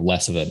areas, you have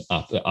less of an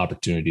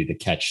opportunity to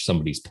catch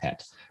somebody's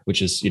pet,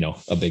 which is,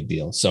 a big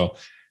deal. So,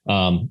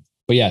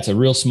 but yeah, it's a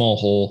real small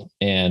hole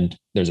and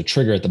there's a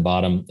trigger at the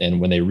bottom. And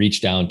when they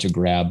reach down to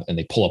grab and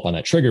they pull up on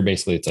that trigger,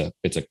 basically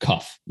it's a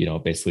cuff,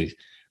 it basically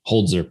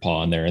holds their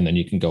paw in there. And then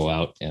you can go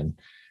out and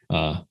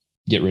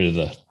get rid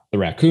of the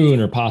raccoon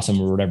or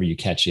possum or whatever you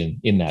catch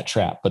in that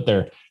trap. But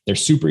they're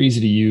super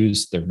easy to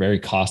use. They're very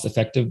cost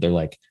effective. They're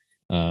like,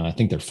 I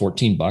think they're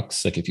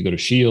 $14. Like if you go to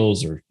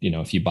Scheels or,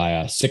 if you buy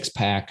a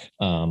 6-pack,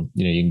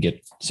 you can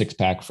get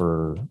 6-pack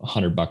for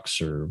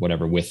 $100 or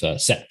whatever with a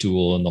set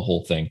tool and the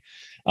whole thing.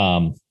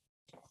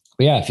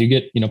 But yeah, if you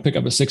get, pick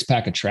up a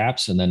 6-pack of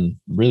traps, and then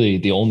really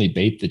the only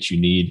bait that you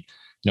need,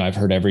 I've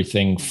heard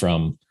everything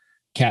from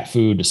cat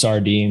food to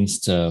sardines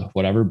to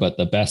whatever, but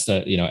the best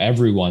that,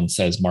 everyone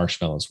says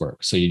marshmallows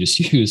work. So you just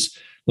use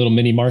little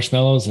mini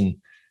marshmallows and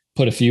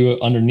put a few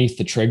underneath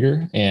the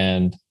trigger.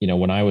 And,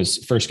 when I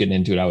was first getting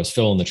into it, I was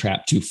filling the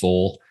trap too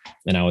full,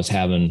 and I was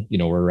having,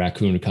 where a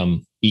raccoon would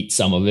come eat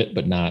some of it,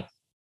 but not,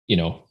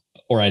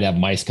 or I'd have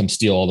mice come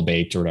steal all the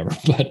bait or whatever.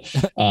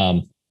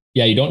 But,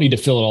 yeah, you don't need to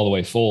fill it all the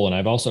way full. And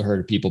I've also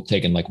heard people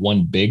taking like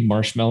one big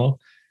marshmallow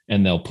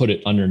and they'll put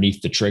it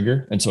underneath the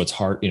trigger. And so it's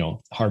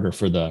harder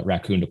for the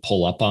raccoon to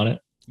pull up on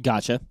it.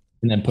 Gotcha.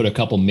 And then put a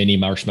couple mini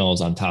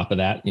marshmallows on top of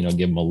that, give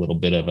them a little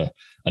bit of a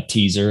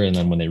teaser. And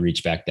then when they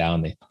reach back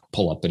down, they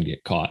pull up and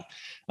get caught.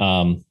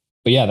 But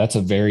yeah, that's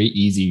a very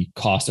easy,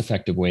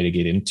 cost-effective way to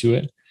get into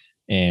it.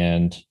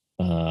 And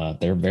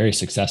they're very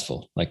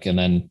successful. And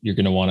then you're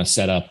going to want to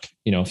set up,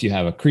 if you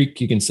have a creek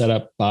you can set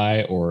up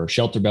by, or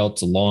shelter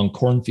belts along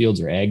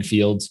cornfields or ag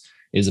fields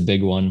is a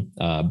big one.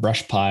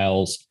 Brush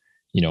piles,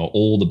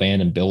 old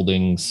abandoned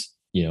buildings,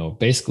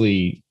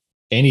 basically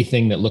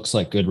anything that looks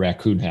like good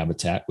raccoon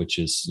habitat, which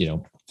is,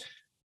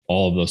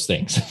 all of those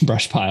things.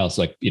 Brush piles,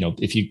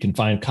 if you can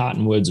find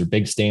cottonwoods or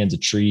big stands of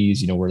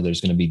trees, where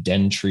there's going to be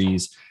den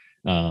trees,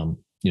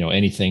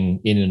 anything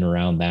in and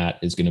around that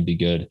is going to be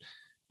good.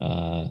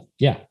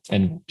 Yeah.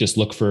 And just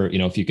look for,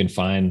 if you can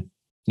find,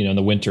 in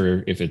the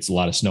winter, if it's a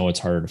lot of snow, it's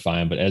harder to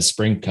find, but as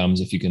spring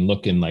comes, if you can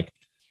look in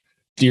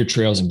deer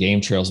trails and game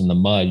trails in the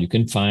mud, you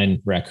can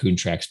find raccoon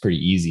tracks pretty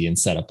easy and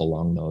set up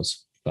along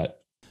those.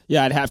 But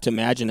yeah, I'd have to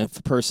imagine if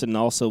a person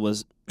also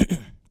was,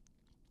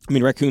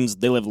 raccoons,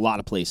 they live a lot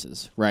of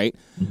places, right?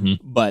 Mm-hmm.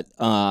 But,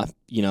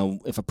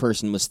 if a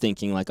person was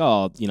thinking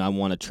I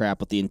want to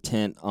trap with the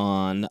intent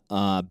on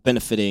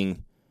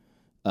benefiting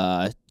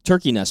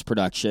turkey nest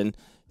production,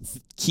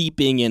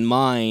 keeping in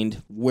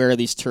mind where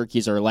these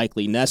turkeys are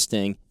likely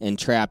nesting and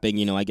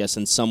trapping, I guess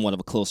in somewhat of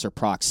a closer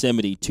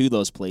proximity to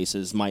those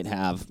places might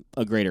have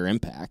a greter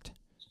impact.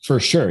 For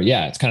sure.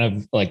 Yeah. It's kind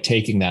of like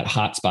taking that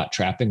hotspot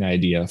trapping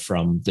idea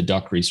from the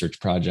duck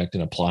research project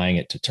and applying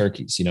it to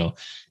turkeys.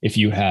 If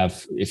you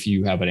have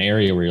an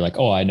area where you're like,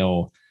 oh, I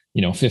know,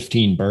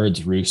 15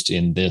 birds roost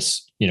in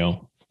this,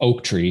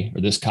 oak tree or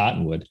this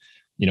cottonwood,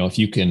 if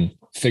you can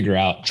figure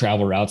out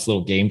travel routes,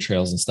 little game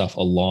trails and stuff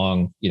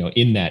along,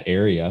 in that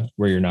area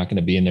where you're not going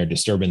to be in there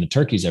disturbing the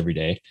turkeys every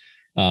day.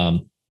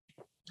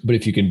 But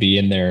if you can be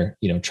in there,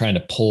 trying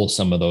to pull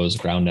some of those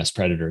ground nest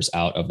predators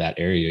out of that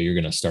area, you're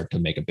going to start to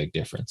make a big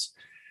difference.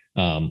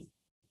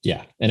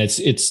 Yeah. And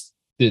it's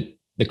the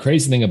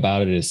crazy thing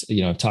about it is,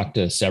 I've talked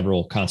to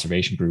several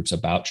conservation groups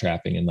about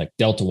trapping, and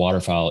Delta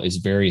waterfowl is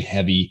very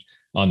heavy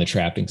on the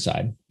trapping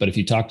side. But if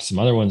you talk to some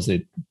other ones,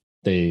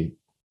 they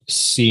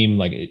seem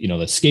like, the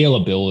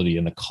scalability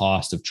and the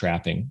cost of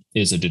trapping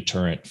is a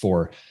deterrent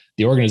for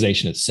the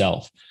organization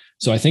itself.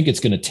 So I think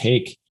it's going to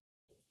take,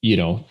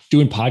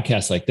 doing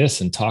podcasts like this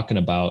and talking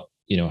about,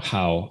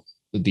 how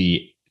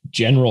the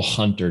general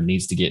hunter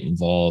needs to get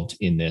involved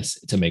in this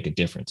to make a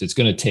difference. It's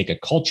going to take a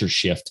culture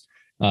shift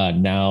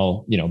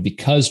now,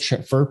 because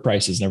fur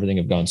prices and everything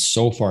have gone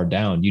so far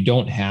down. You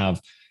don't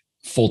have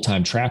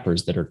full-time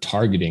trappers that are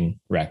targeting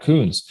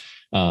raccoons.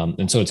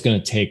 And so it's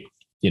going to take,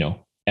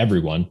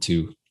 everyone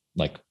to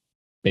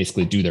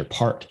basically do their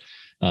part.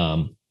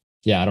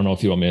 Yeah, I don't know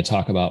if you want me to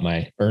talk about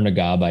my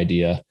Ernagob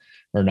idea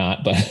or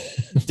not, but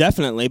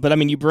definitely. But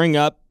you bring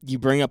up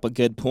a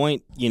good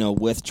point,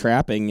 with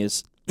trapping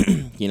is,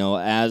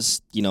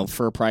 as,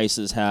 fur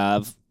prices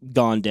have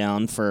gone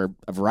down for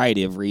a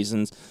variety of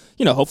reasons,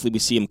 hopefully we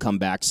see them come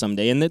back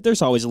someday. And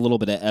there's always a little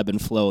bit of ebb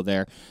and flow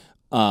there,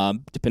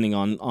 depending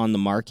on the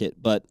market.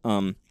 But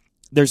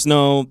there's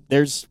no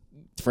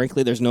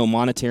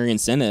monetary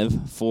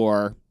incentive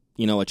for,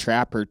 a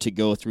trapper to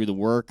go through the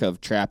work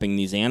of trapping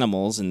these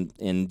animals and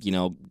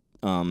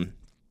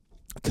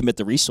commit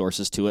the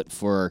resources to it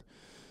for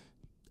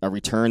a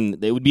return.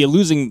 It would be a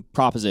losing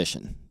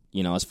proposition,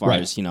 as far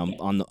as,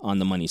 on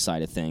the money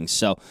side of things.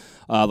 So,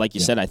 like you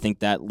said, I think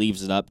that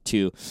leaves it up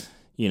to,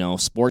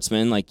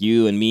 sportsmen like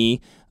you and me,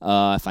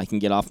 if I can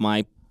get off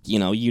my,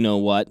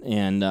 what,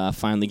 and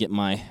finally get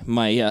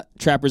my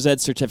Trapper's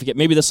Ed certificate.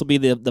 Maybe this will be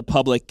the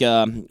public,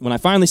 when I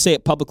finally say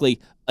it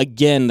publicly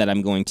again that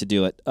I'm going to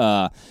do it.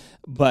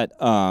 But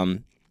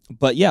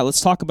yeah,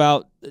 let's talk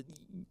about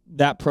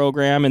that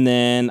program. And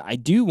then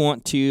I've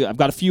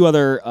got a few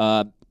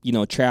other,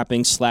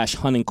 trapping /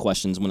 hunting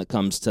questions when it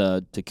comes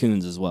to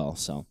coons as well.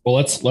 So, well,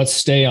 let's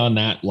stay on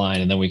that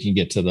line, and then we can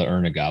get to the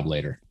Ernagob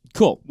later.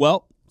 Cool.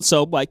 Well,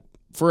 so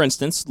for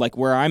instance,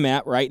 where I'm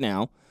at right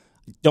now,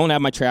 don't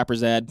have my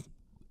Trapper's Ed.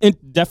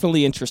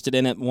 Definitely interested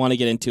in it, want to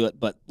get into it,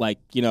 but I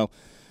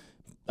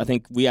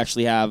think we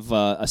actually have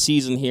a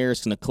season here.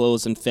 It's going to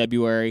close in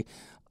February.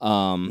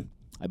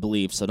 I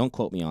believe. So don't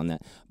quote me on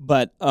that.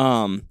 But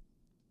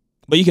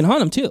you can hunt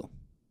them too,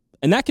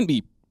 and that can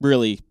be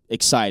really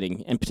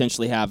exciting and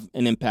potentially have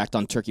an impact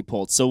on turkey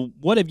poults. So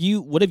what have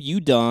you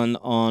done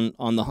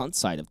on the hunt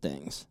side of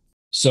things?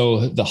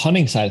 So the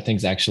hunting side of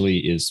things actually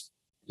is,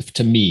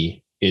 to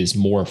me, is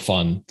more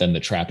fun than the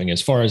trapping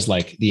as far as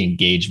like the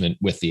engagement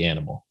with the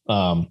animal.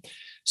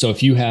 So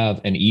if you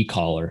have an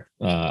e-collar,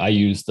 I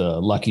use the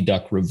Lucky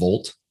Duck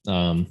Revolt,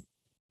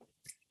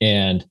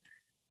 and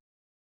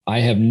I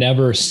have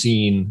never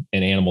seen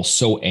an animal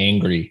so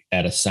angry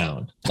at a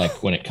sound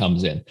like when it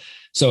comes in.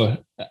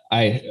 So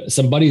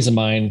some buddies of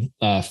mine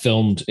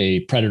filmed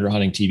a predator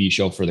hunting TV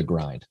show for The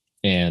Grind.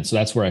 And so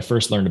that's where I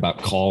first learned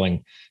about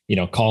calling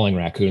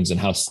raccoons and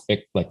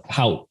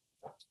how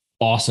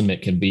awesome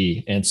it can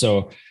be. And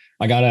so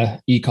I got a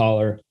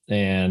e-collar,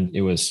 and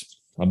it was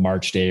a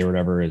March day or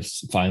whatever.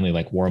 It's finally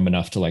like warm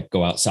enough to like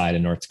go outside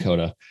in North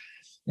Dakota.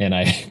 And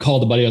I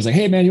called a buddy. I was like,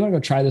 hey man, you want to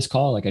go try this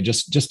call? Like I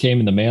just came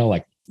in the mail.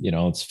 Like,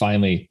 it's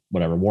finally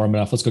whatever, warm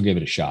enough. Let's go give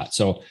it a shot.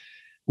 So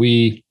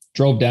we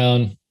drove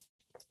down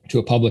to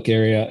a public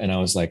area, and I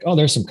was like, oh,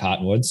 there's some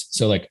cottonwoods.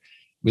 So like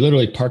we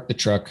literally parked the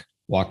truck,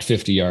 walked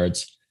 50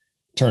 yards,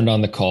 turned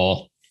on the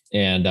call.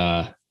 And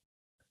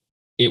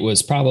it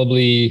was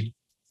probably,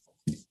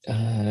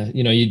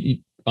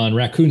 on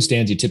raccoon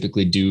stands, you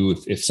typically do,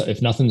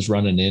 if nothing's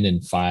running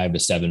in 5 to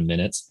 7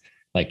 minutes,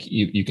 like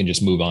you can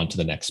just move on to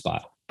the next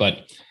spot. But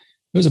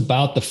it was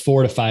about the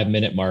 4 to 5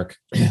 minute mark.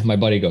 My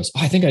buddy goes, oh,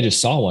 I think I just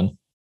saw one.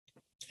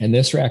 And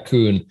this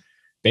raccoon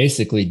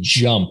basically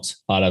jumped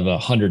out of a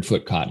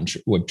 100-foot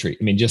cottonwood tree.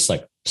 I mean, just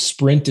like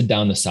sprinted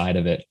down the side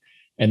of it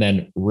and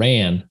then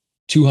ran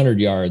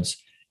 200 yards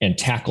and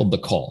tackled the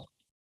call.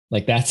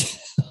 Like that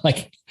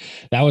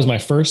was my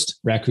first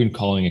raccoon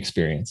calling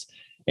experience.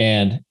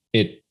 And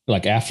it,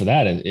 like after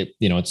that,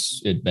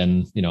 it's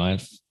been,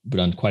 I've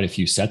done quite a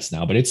few sets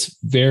now, but it's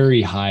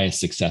very high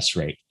success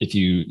rate. If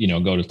you,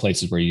 go to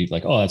places where you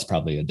like, oh, that's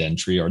probably a den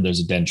tree, or there's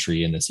a den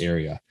tree in this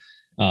area.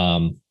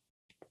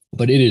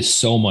 But it is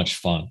so much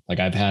fun. Like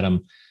I've had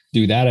them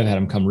do that. I've had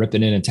them come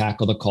ripping in and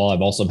tackle the call.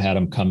 I've also had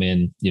them come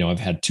in, I've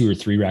had 2 or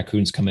 3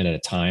 raccoons come in at a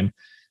time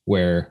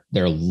where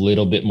they're a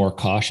little bit more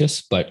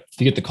cautious, but if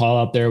you get the call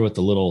out there with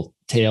the little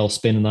tail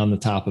spinning on the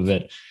top of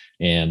it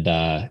and,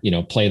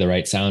 play the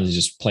right sounds, is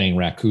just playing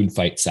raccoon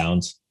fight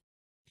sounds.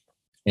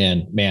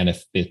 And man,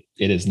 if it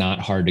is not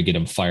hard to get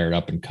them fired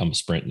up and come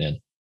sprinting in.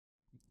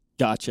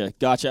 Gotcha.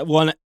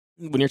 Well,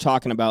 when you're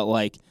talking about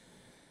like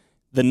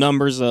the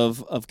numbers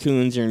of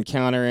coons you're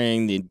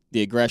encountering,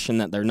 the aggression,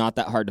 that they're not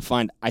that hard to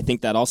find, I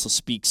think that also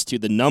speaks to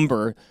the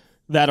number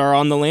that are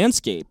on the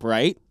landscape,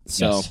 right?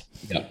 So,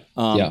 yes.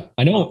 Yeah.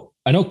 I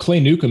know Clay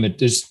Newcomb,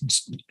 it is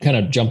kind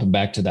of jumping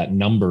back to that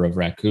number of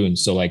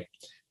raccoons. So like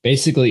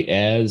basically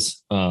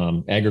as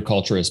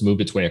agriculture has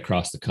moved its way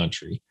across the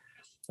country,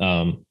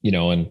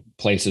 in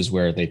places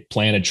where they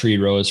planted tree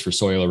rows for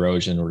soil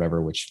erosion or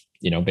whatever, which,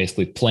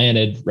 basically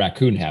planted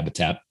raccoon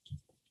habitat.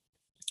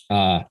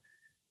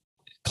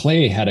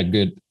 Clay had a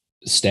good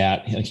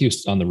stat. He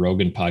was on the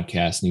Rogan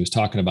podcast, and he was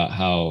talking about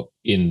how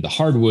in the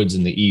hardwoods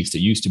in the East, it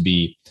used to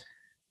be,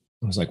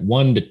 it was like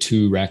 1 to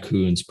 2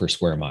 raccoons per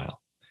square mile.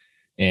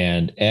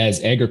 And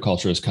as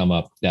agriculture has come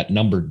up, that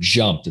number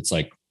jumped. It's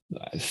like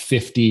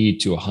 50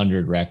 to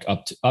 100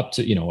 up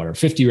to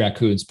 50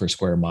 raccoons per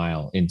square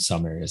mile in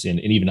some areas, and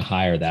even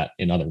higher that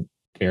in other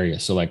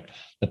areas. So like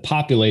the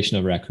population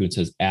of raccoons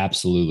has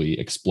absolutely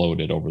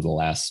exploded over the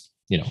last,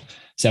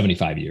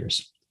 75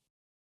 years,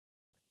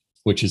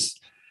 which is,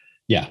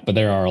 but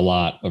there are a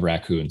lot of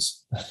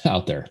raccoons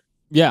out there.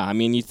 Yeah, I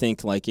mean, you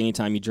think like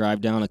anytime you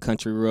drive down a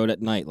country road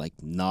at night, like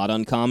not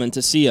uncommon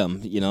to see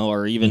them,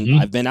 or even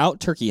I've been out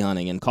turkey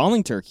hunting and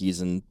calling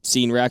turkeys and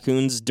seen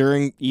raccoons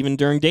during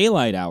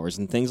daylight hours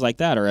and things like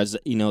that. Or as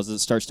it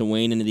starts to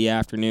wane into the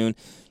afternoon,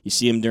 you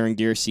see them during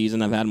deer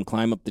season. I've had them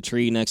climb up the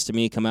tree next to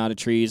me, come out of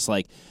trees.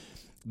 Like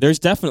there's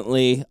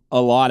definitely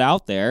a lot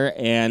out there,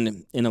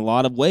 and in a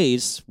lot of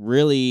ways,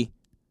 really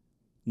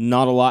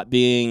not a lot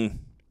being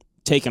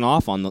taken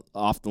off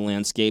the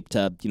landscape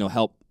to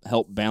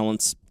help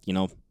balance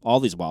all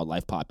these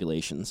wildlife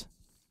populations.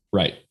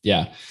 Right.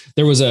 Yeah.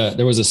 There was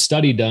a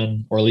study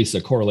done, or at least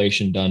a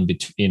correlation done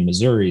in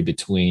Missouri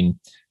between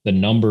the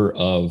number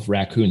of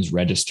raccoons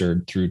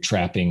registered through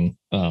trapping,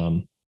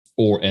 and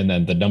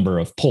then the number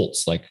of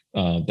poults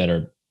that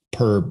are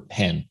per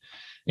hen.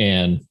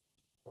 And,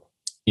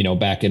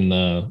 back in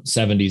the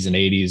 70s and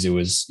 80s, it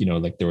was,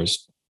 there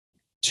was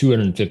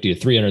 250 to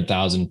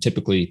 300,000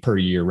 typically per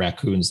year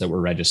raccoons that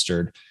were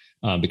registered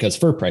because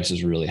fur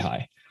prices were really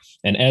high.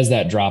 And as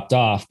that dropped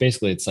off,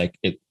 basically it's like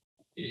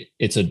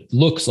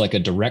looks like a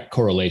direct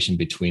correlation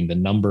between the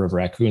number of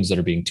raccoons that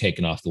are being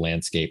taken off the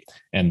landscape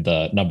and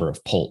the number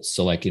of poults.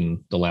 So like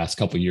in the last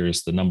couple of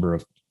years, the number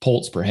of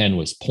poults per hen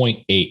was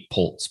 0.8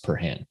 poults per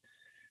hen,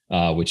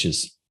 which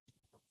is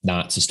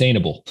not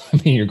sustainable.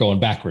 I mean, you're going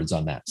backwards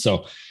on that.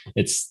 So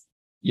it's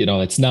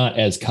not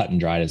as cut and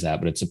dried as that,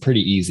 but it's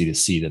pretty easy to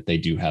see that they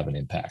do have an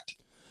impact.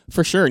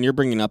 For sure. And you're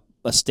bringing up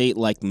a state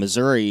like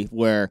Missouri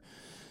where,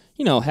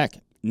 heck,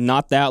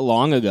 not that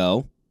long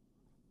ago,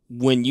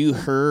 when you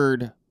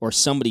heard or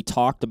somebody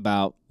talked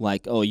about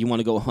like, oh, you want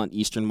to go hunt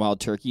eastern wild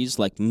turkeys,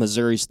 like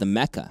Missouri's the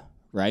Mecca,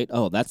 right?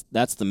 Oh,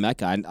 that's the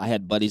Mecca. I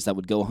had buddies that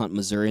would go hunt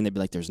Missouri, and they'd be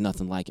like, there's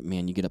nothing like it,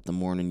 man. You get up in the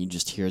morning, you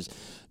just hear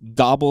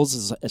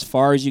gobbles as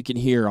far as you can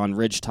hear on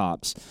ridge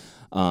tops.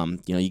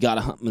 You got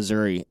to hunt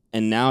Missouri.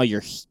 And now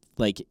you're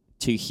like,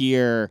 to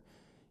hear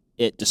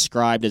it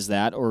described as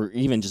that, or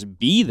even just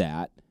be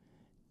that,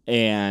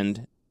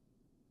 and,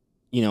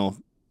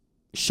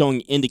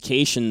 showing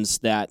indications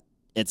that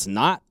it's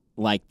not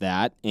like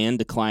that and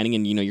declining.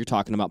 And, you're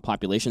talking about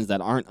populations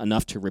that aren't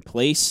enough to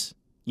replace,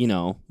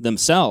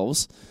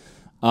 themselves.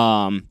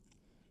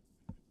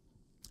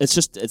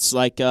 It's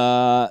like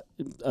a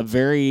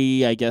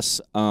very, I guess,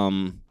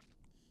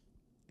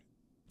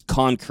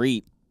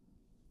 concrete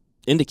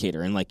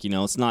indicator. And like,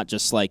 it's not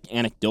just like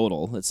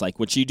anecdotal. It's like,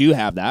 which you do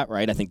have that,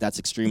 right? I think that's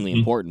extremely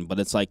important, but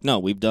it's like, no,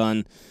 we've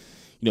done,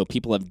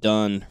 people have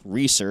done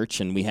research,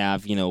 and we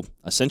have,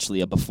 essentially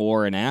a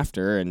before and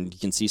after, and you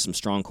can see some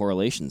strong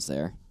correlations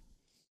there.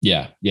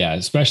 Yeah.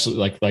 Especially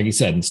like you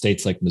said, in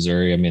states like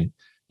Missouri. I mean,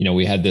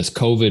 we had this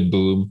COVID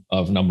boom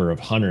of number of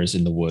hunters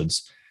in the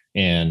woods,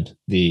 and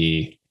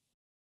the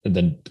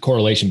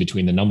correlation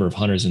between the number of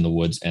hunters in the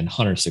woods and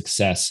hunter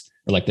success,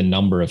 or like the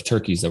number of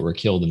turkeys that were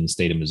killed in the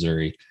state of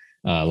Missouri,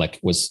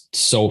 was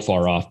so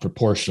far off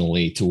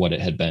proportionally to what it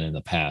had been in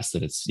the past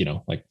that it's,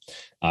 like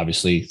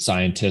obviously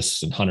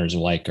scientists and hunters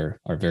alike are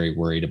very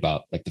worried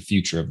about like the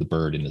future of the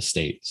bird in the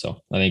state. So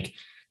I think,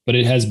 but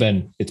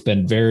it's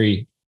been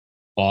very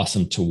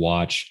awesome to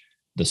watch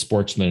the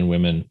sportsmen and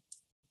women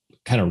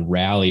kind of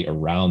rally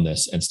around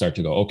this and start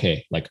to go,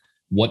 okay, like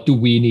what do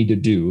we need to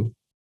do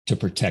to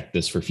protect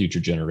this for future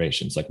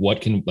generations? Like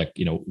what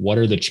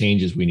are the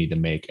changes we need to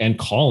make, and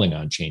calling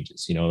on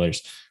changes?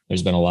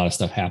 There's been a lot of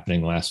stuff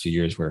happening the last few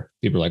years where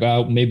people are like,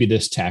 oh, maybe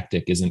this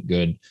tactic isn't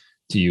good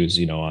to use,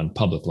 on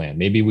public land.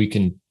 Maybe we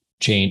can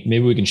change,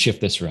 maybe we can shift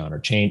this around or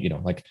change,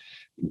 like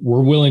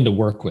we're willing to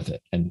work with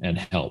it and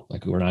help.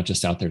 Like we're not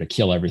just out there to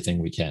kill everything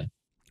we can.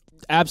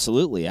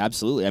 Absolutely. I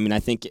mean, I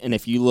think, and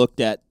if you looked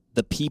at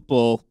the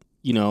people,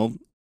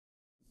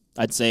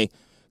 I'd say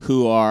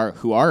who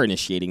are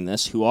initiating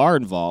this, who are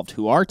involved,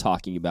 who are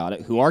talking about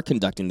it, who are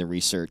conducting the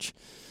research,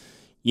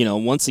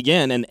 once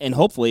again, and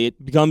hopefully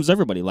it becomes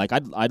everybody. Like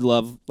I'd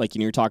love, like,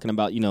 you're talking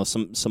about,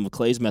 some of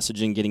Clay's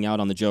messaging getting out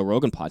on the Joe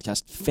Rogan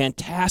podcast.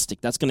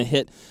 Fantastic. That's going to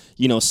hit,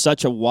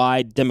 such a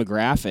wide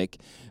demographic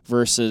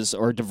versus,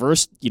 or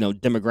diverse,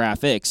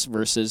 demographics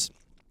versus,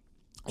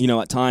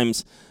 at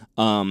times,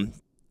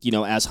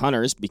 as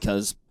hunters,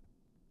 because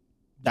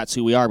that's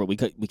who we are, but we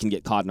can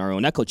get caught in our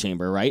own echo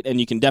chamber, right? And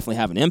you can definitely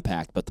have an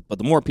impact, but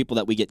the more people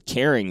that we get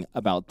caring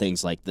about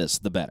things like this,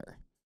 the better.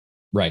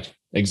 Right.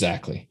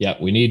 Exactly. Yeah.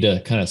 We need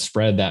to kind of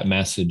spread that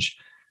message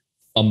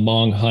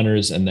among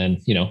hunters, and then,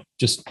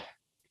 just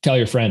tell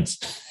your friends,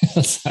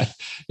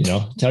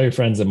 tell your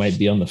friends that might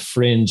be on the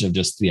fringe of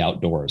just the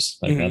outdoors.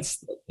 Like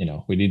that's,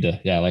 we need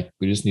to,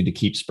 we just need to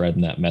keep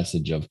spreading that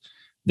message of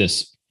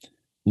this,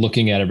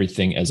 looking at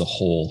everything as a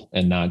whole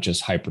and not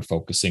just hyper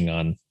focusing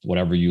on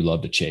whatever you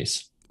love to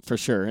chase. For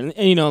sure.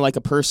 And like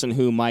a person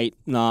who might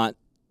not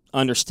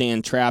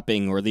understand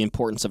trapping or the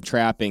importance of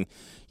trapping,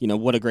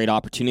 what a great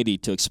opportunity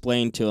to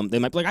explain to them. They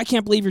might be like, I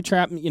can't believe you're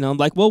trapping,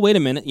 like, well, wait a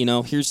minute,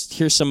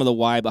 here's some of the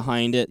why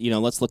behind it.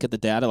 Let's look at the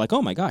data. Like,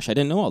 oh my gosh, I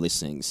didn't know all these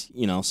things,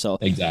 so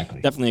exactly.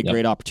 Definitely a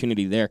great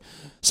opportunity there.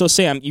 So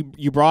Sam,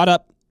 you brought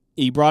up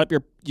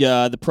your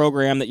the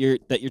program that you're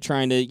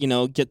trying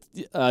to,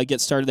 get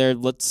started there.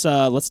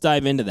 Let's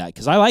dive into that,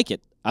 because I like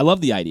it. I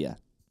love the idea.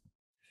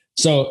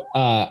 So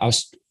I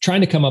was trying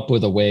to come up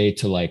with a way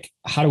to, like,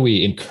 how do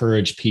we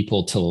encourage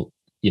people to,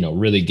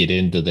 really get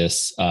into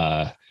this?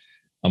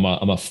 I'm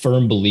a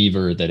firm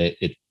believer that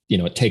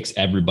it takes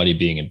everybody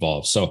being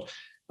involved. So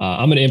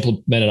I'm going to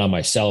implement it on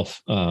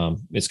myself.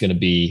 It's going to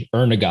be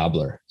earn a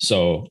gobbler.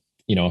 So,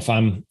 if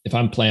I'm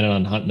planning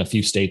on hunting a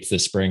few states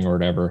this spring or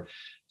whatever,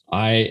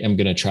 I am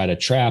going to try to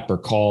trap or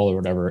call or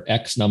whatever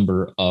X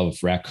number of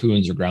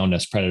raccoons or ground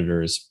nest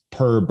predators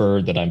per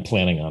bird that I'm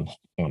planning on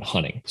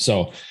hunting.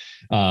 So,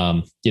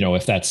 if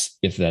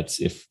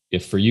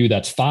for you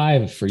that's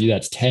 5, if for you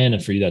that's 10,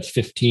 and for you that's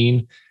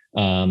 15,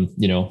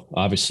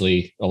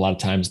 obviously a lot of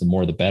times the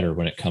more the better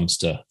when it comes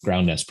to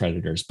ground nest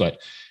predators.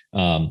 But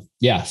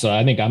so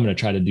I think I'm going to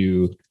try to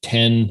do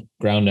 10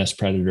 ground nest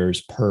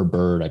predators per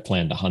bird I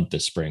plan to hunt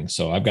this spring.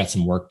 So I've got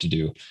some work to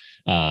do.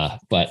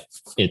 But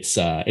it's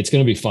going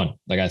to be fun.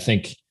 Like, I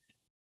think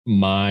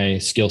my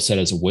skill set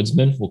as a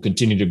woodsman will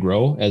continue to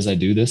grow as I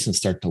do this and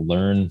start to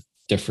learn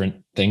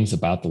different things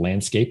about the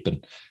landscape.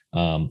 And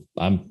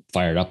I'm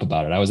fired up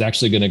about it. I was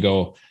actually going to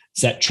go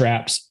set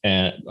traps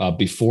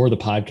before the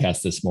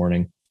podcast this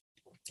morning.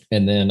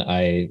 And then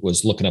I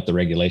was looking up the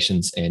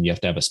regulations, and you have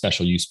to have a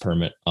special use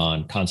permit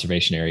on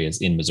conservation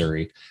areas in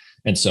Missouri.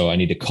 And so I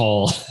need to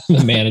call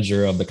the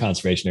manager of the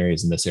conservation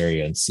areas in this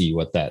area and see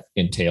what that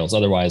entails.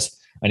 Otherwise,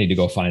 I need to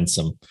go find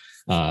some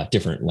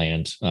different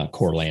land,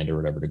 core land or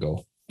whatever, to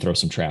go throw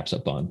some traps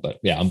up on. But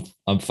yeah,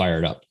 I'm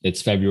fired up.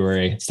 It's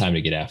February. It's time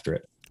to get after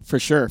it. For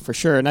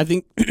sure. And I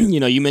think,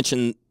 you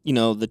mentioned,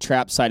 the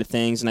trap side of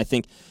things. And I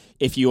think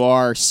if you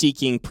are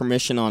seeking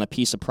permission on a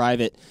piece of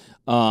private,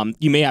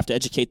 you may have to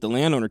educate the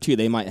landowner too.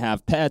 They might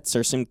have pets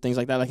or some things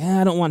like that. Like,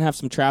 I don't want to have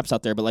some traps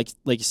out there. But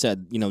like you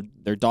said,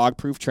 they're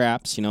dog-proof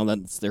traps.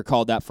 They're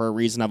called that for a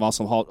reason. I've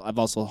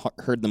also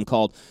heard them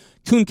called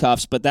coon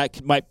cuffs, but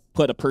that might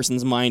put a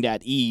person's mind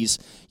at ease,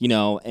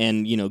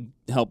 and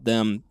help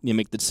them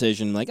make the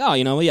decision. Like,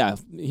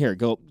 here,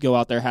 go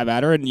out there, have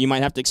at her, and you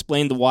might have to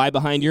explain the why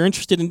behind you're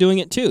interested in doing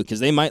it too,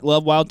 because they might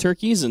love wild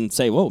turkeys and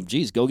say, "Whoa,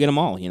 geez, go get them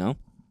all."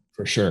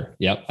 For sure.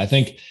 Yep. I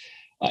think.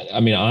 I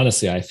mean,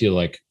 honestly, I feel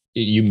like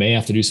you may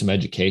have to do some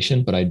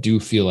education, but I do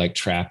feel like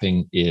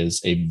trapping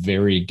is a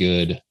very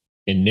good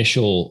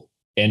initial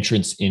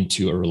entrance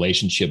into a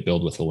relationship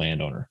build with the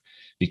landowner,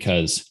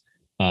 because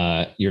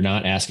you're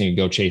not asking to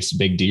go chase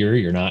big deer.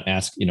 You're not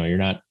you're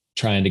not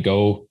trying to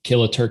go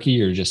kill a turkey.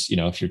 You're just,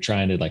 if you're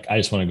trying to I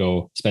just want to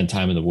go spend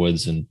time in the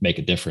woods and make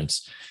a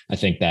difference. I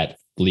think that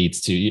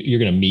leads to, you're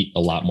going to meet a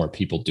lot more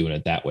people doing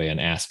it that way and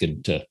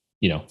asking to,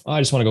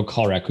 I just want to go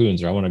call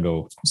raccoons, or I want to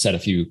go set a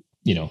few,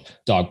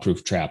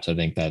 dog-proof traps. I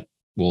think that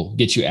will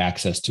get you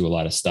access to a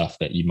lot of stuff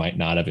that you might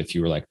not have if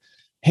you were like,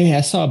 "Hey,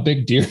 I saw a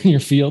big deer in your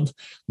field.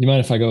 You mind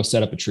if I go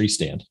set up a tree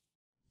stand?"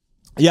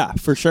 Yeah,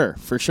 for sure.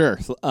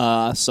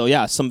 So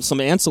yeah, some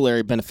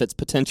ancillary benefits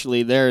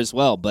potentially there as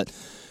well. But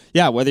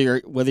yeah,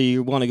 whether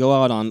you want to go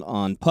out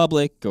on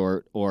public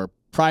or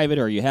private,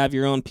 or you have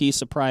your own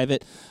piece of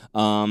private,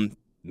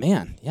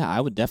 man, yeah, I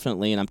would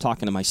definitely, and I'm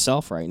talking to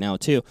myself right now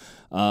too,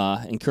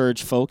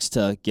 encourage folks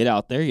to get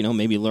out there.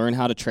 Maybe learn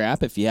how to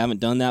trap if you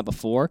haven't done that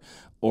before.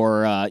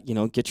 Or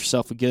get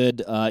yourself a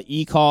good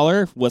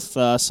e-collar with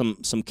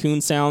some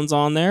coon sounds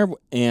on there,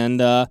 and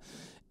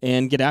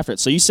get after it.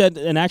 So you said,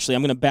 and actually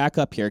I'm going to back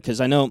up here because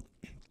I know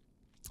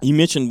you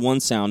mentioned one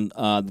sound,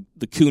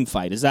 the coon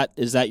fight. Is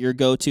that your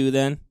go-to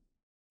then?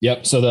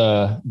 Yep. So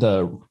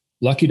the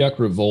Lucky Duck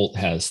Revolt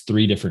has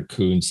 3 different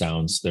coon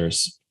sounds.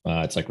 There's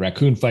it's like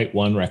Raccoon Fight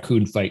 1,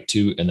 Raccoon Fight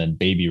 2, and then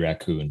Baby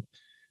Raccoon.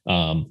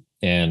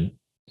 And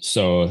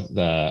so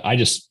I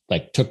just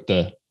took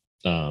the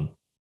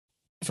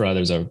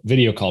there's a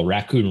video called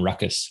Raccoon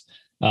Ruckus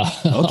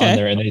on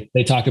there, and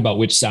they talk about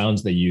which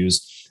sounds they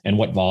use and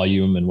what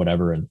volume and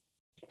whatever. And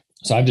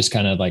so I've just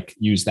kind of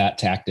used that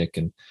tactic.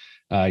 And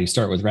you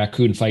start with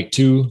Raccoon Fight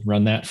 2,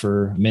 run that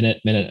for a minute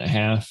and a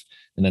half,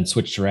 and then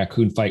switch to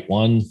Raccoon Fight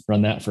 1,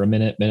 run that for a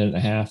minute and a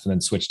half, and then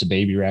switch to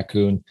Baby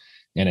Raccoon.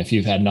 And if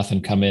you've had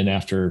nothing come in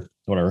after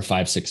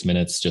 5-6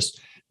 minutes,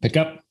 just pick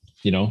up,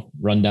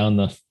 run down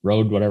the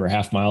road, whatever,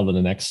 half mile to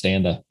the next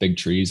stand of big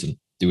trees and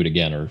do it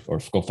again, or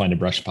go find a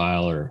brush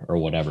pile or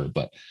whatever.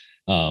 But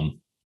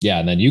yeah,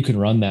 and then you can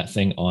run that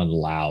thing on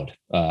loud.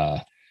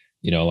 I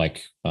don't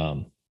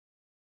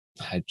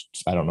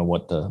know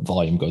what the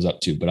volume goes up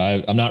to, but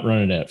I'm not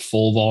running it at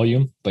full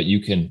volume, but you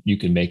can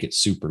make it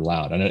super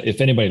loud. And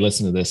if anybody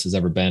listening to this has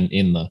ever been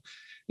in the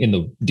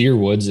deer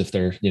woods, if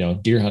they're,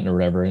 deer hunting or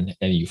whatever, and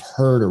you've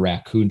heard a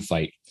raccoon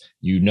fight,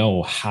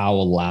 how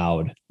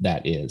loud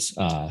that is.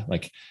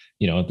 That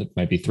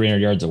might be 300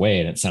 yards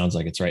away and it sounds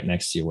like it's right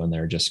next to you when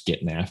they're just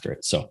getting after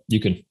it. So you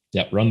can,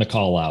 run the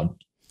call loud.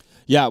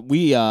 Yeah,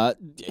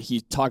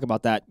 he talk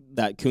about that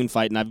coon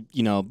fight, and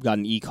I've, got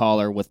an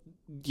e-collar with,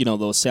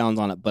 those sounds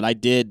on it. But I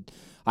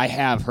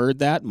have heard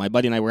that. My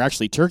buddy and I were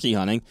actually turkey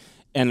hunting,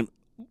 and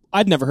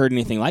I'd never heard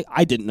anything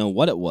I didn't know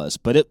what it was,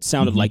 but it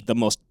sounded like the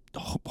most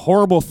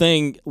horrible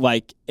thing.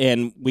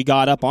 And we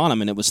got up on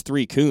them, and it was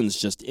 3 coons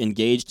just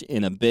engaged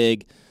in a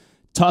big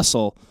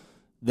tussle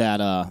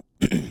that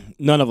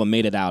none of them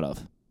made it out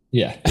of.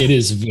 Yeah, it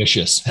is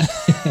vicious.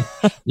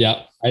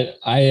 Yeah.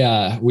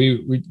 I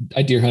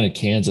deer hunted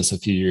Kansas a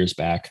few years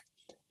back,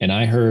 and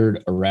I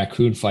heard a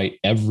raccoon fight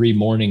every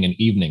morning and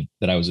evening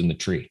that I was in the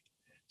tree.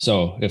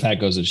 So if that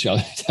goes to show,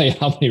 tell you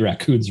how many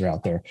raccoons are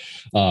out there.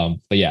 But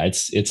yeah,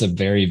 it's a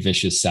very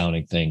vicious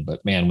sounding thing.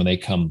 But man,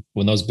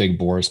 when those big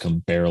boars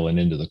come barreling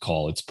into the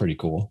call, it's pretty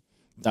cool.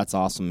 That's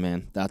awesome,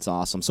 man. That's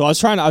awesome. So I was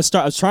trying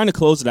to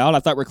close it out. I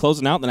thought we were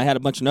closing out, and then I had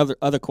a bunch of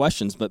other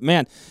questions. But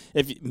man,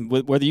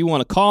 whether you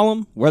want to call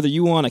them, whether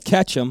you want to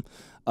catch them,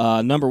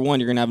 number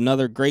one, you're gonna have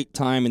another great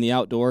time in the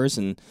outdoors,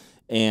 and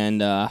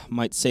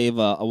might save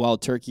a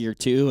wild turkey or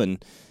two,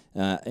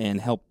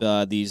 and help some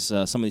of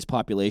these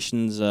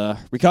populations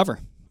recover.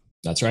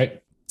 That's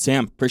right.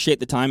 Sam, appreciate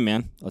the time,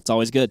 man. It's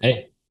always good.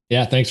 Hey,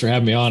 yeah, thanks for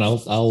having me on.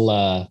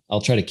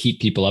 I'll try to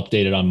keep people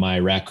updated on my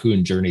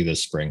raccoon journey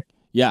this spring.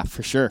 Yeah,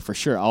 for sure.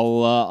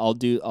 I'll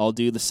do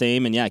the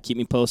same, and yeah, keep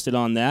me posted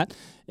on that.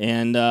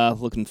 And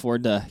looking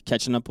forward to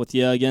catching up with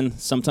you again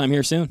sometime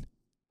here soon.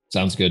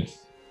 Sounds good.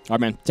 All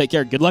right, man. Take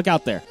care. Good luck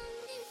out there.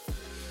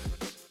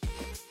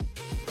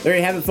 There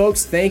you have it,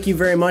 folks. Thank you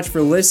very much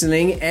for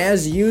listening.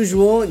 As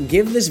usual,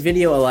 give this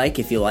video a like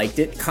if you liked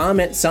it,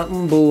 comment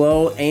something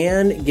below,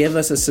 and give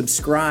us a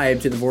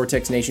subscribe to the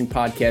Vortex Nation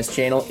podcast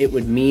channel. It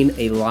would mean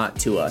a lot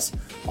to us.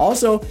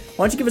 Also, why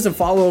don't you give us a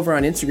follow over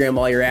on Instagram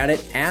while you're at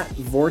it, at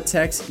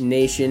Vortex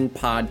Nation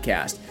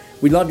Podcast.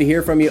 We'd love to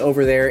hear from you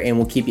over there, and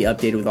we'll keep you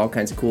updated with all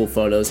kinds of cool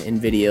photos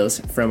and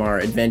videos from our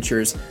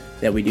adventures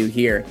that we do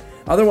here.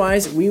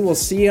 Otherwise, we will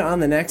see you on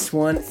the next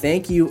one.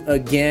 Thank you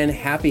again.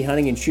 Happy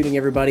hunting and shooting,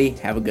 everybody.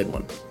 Have a good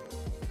one.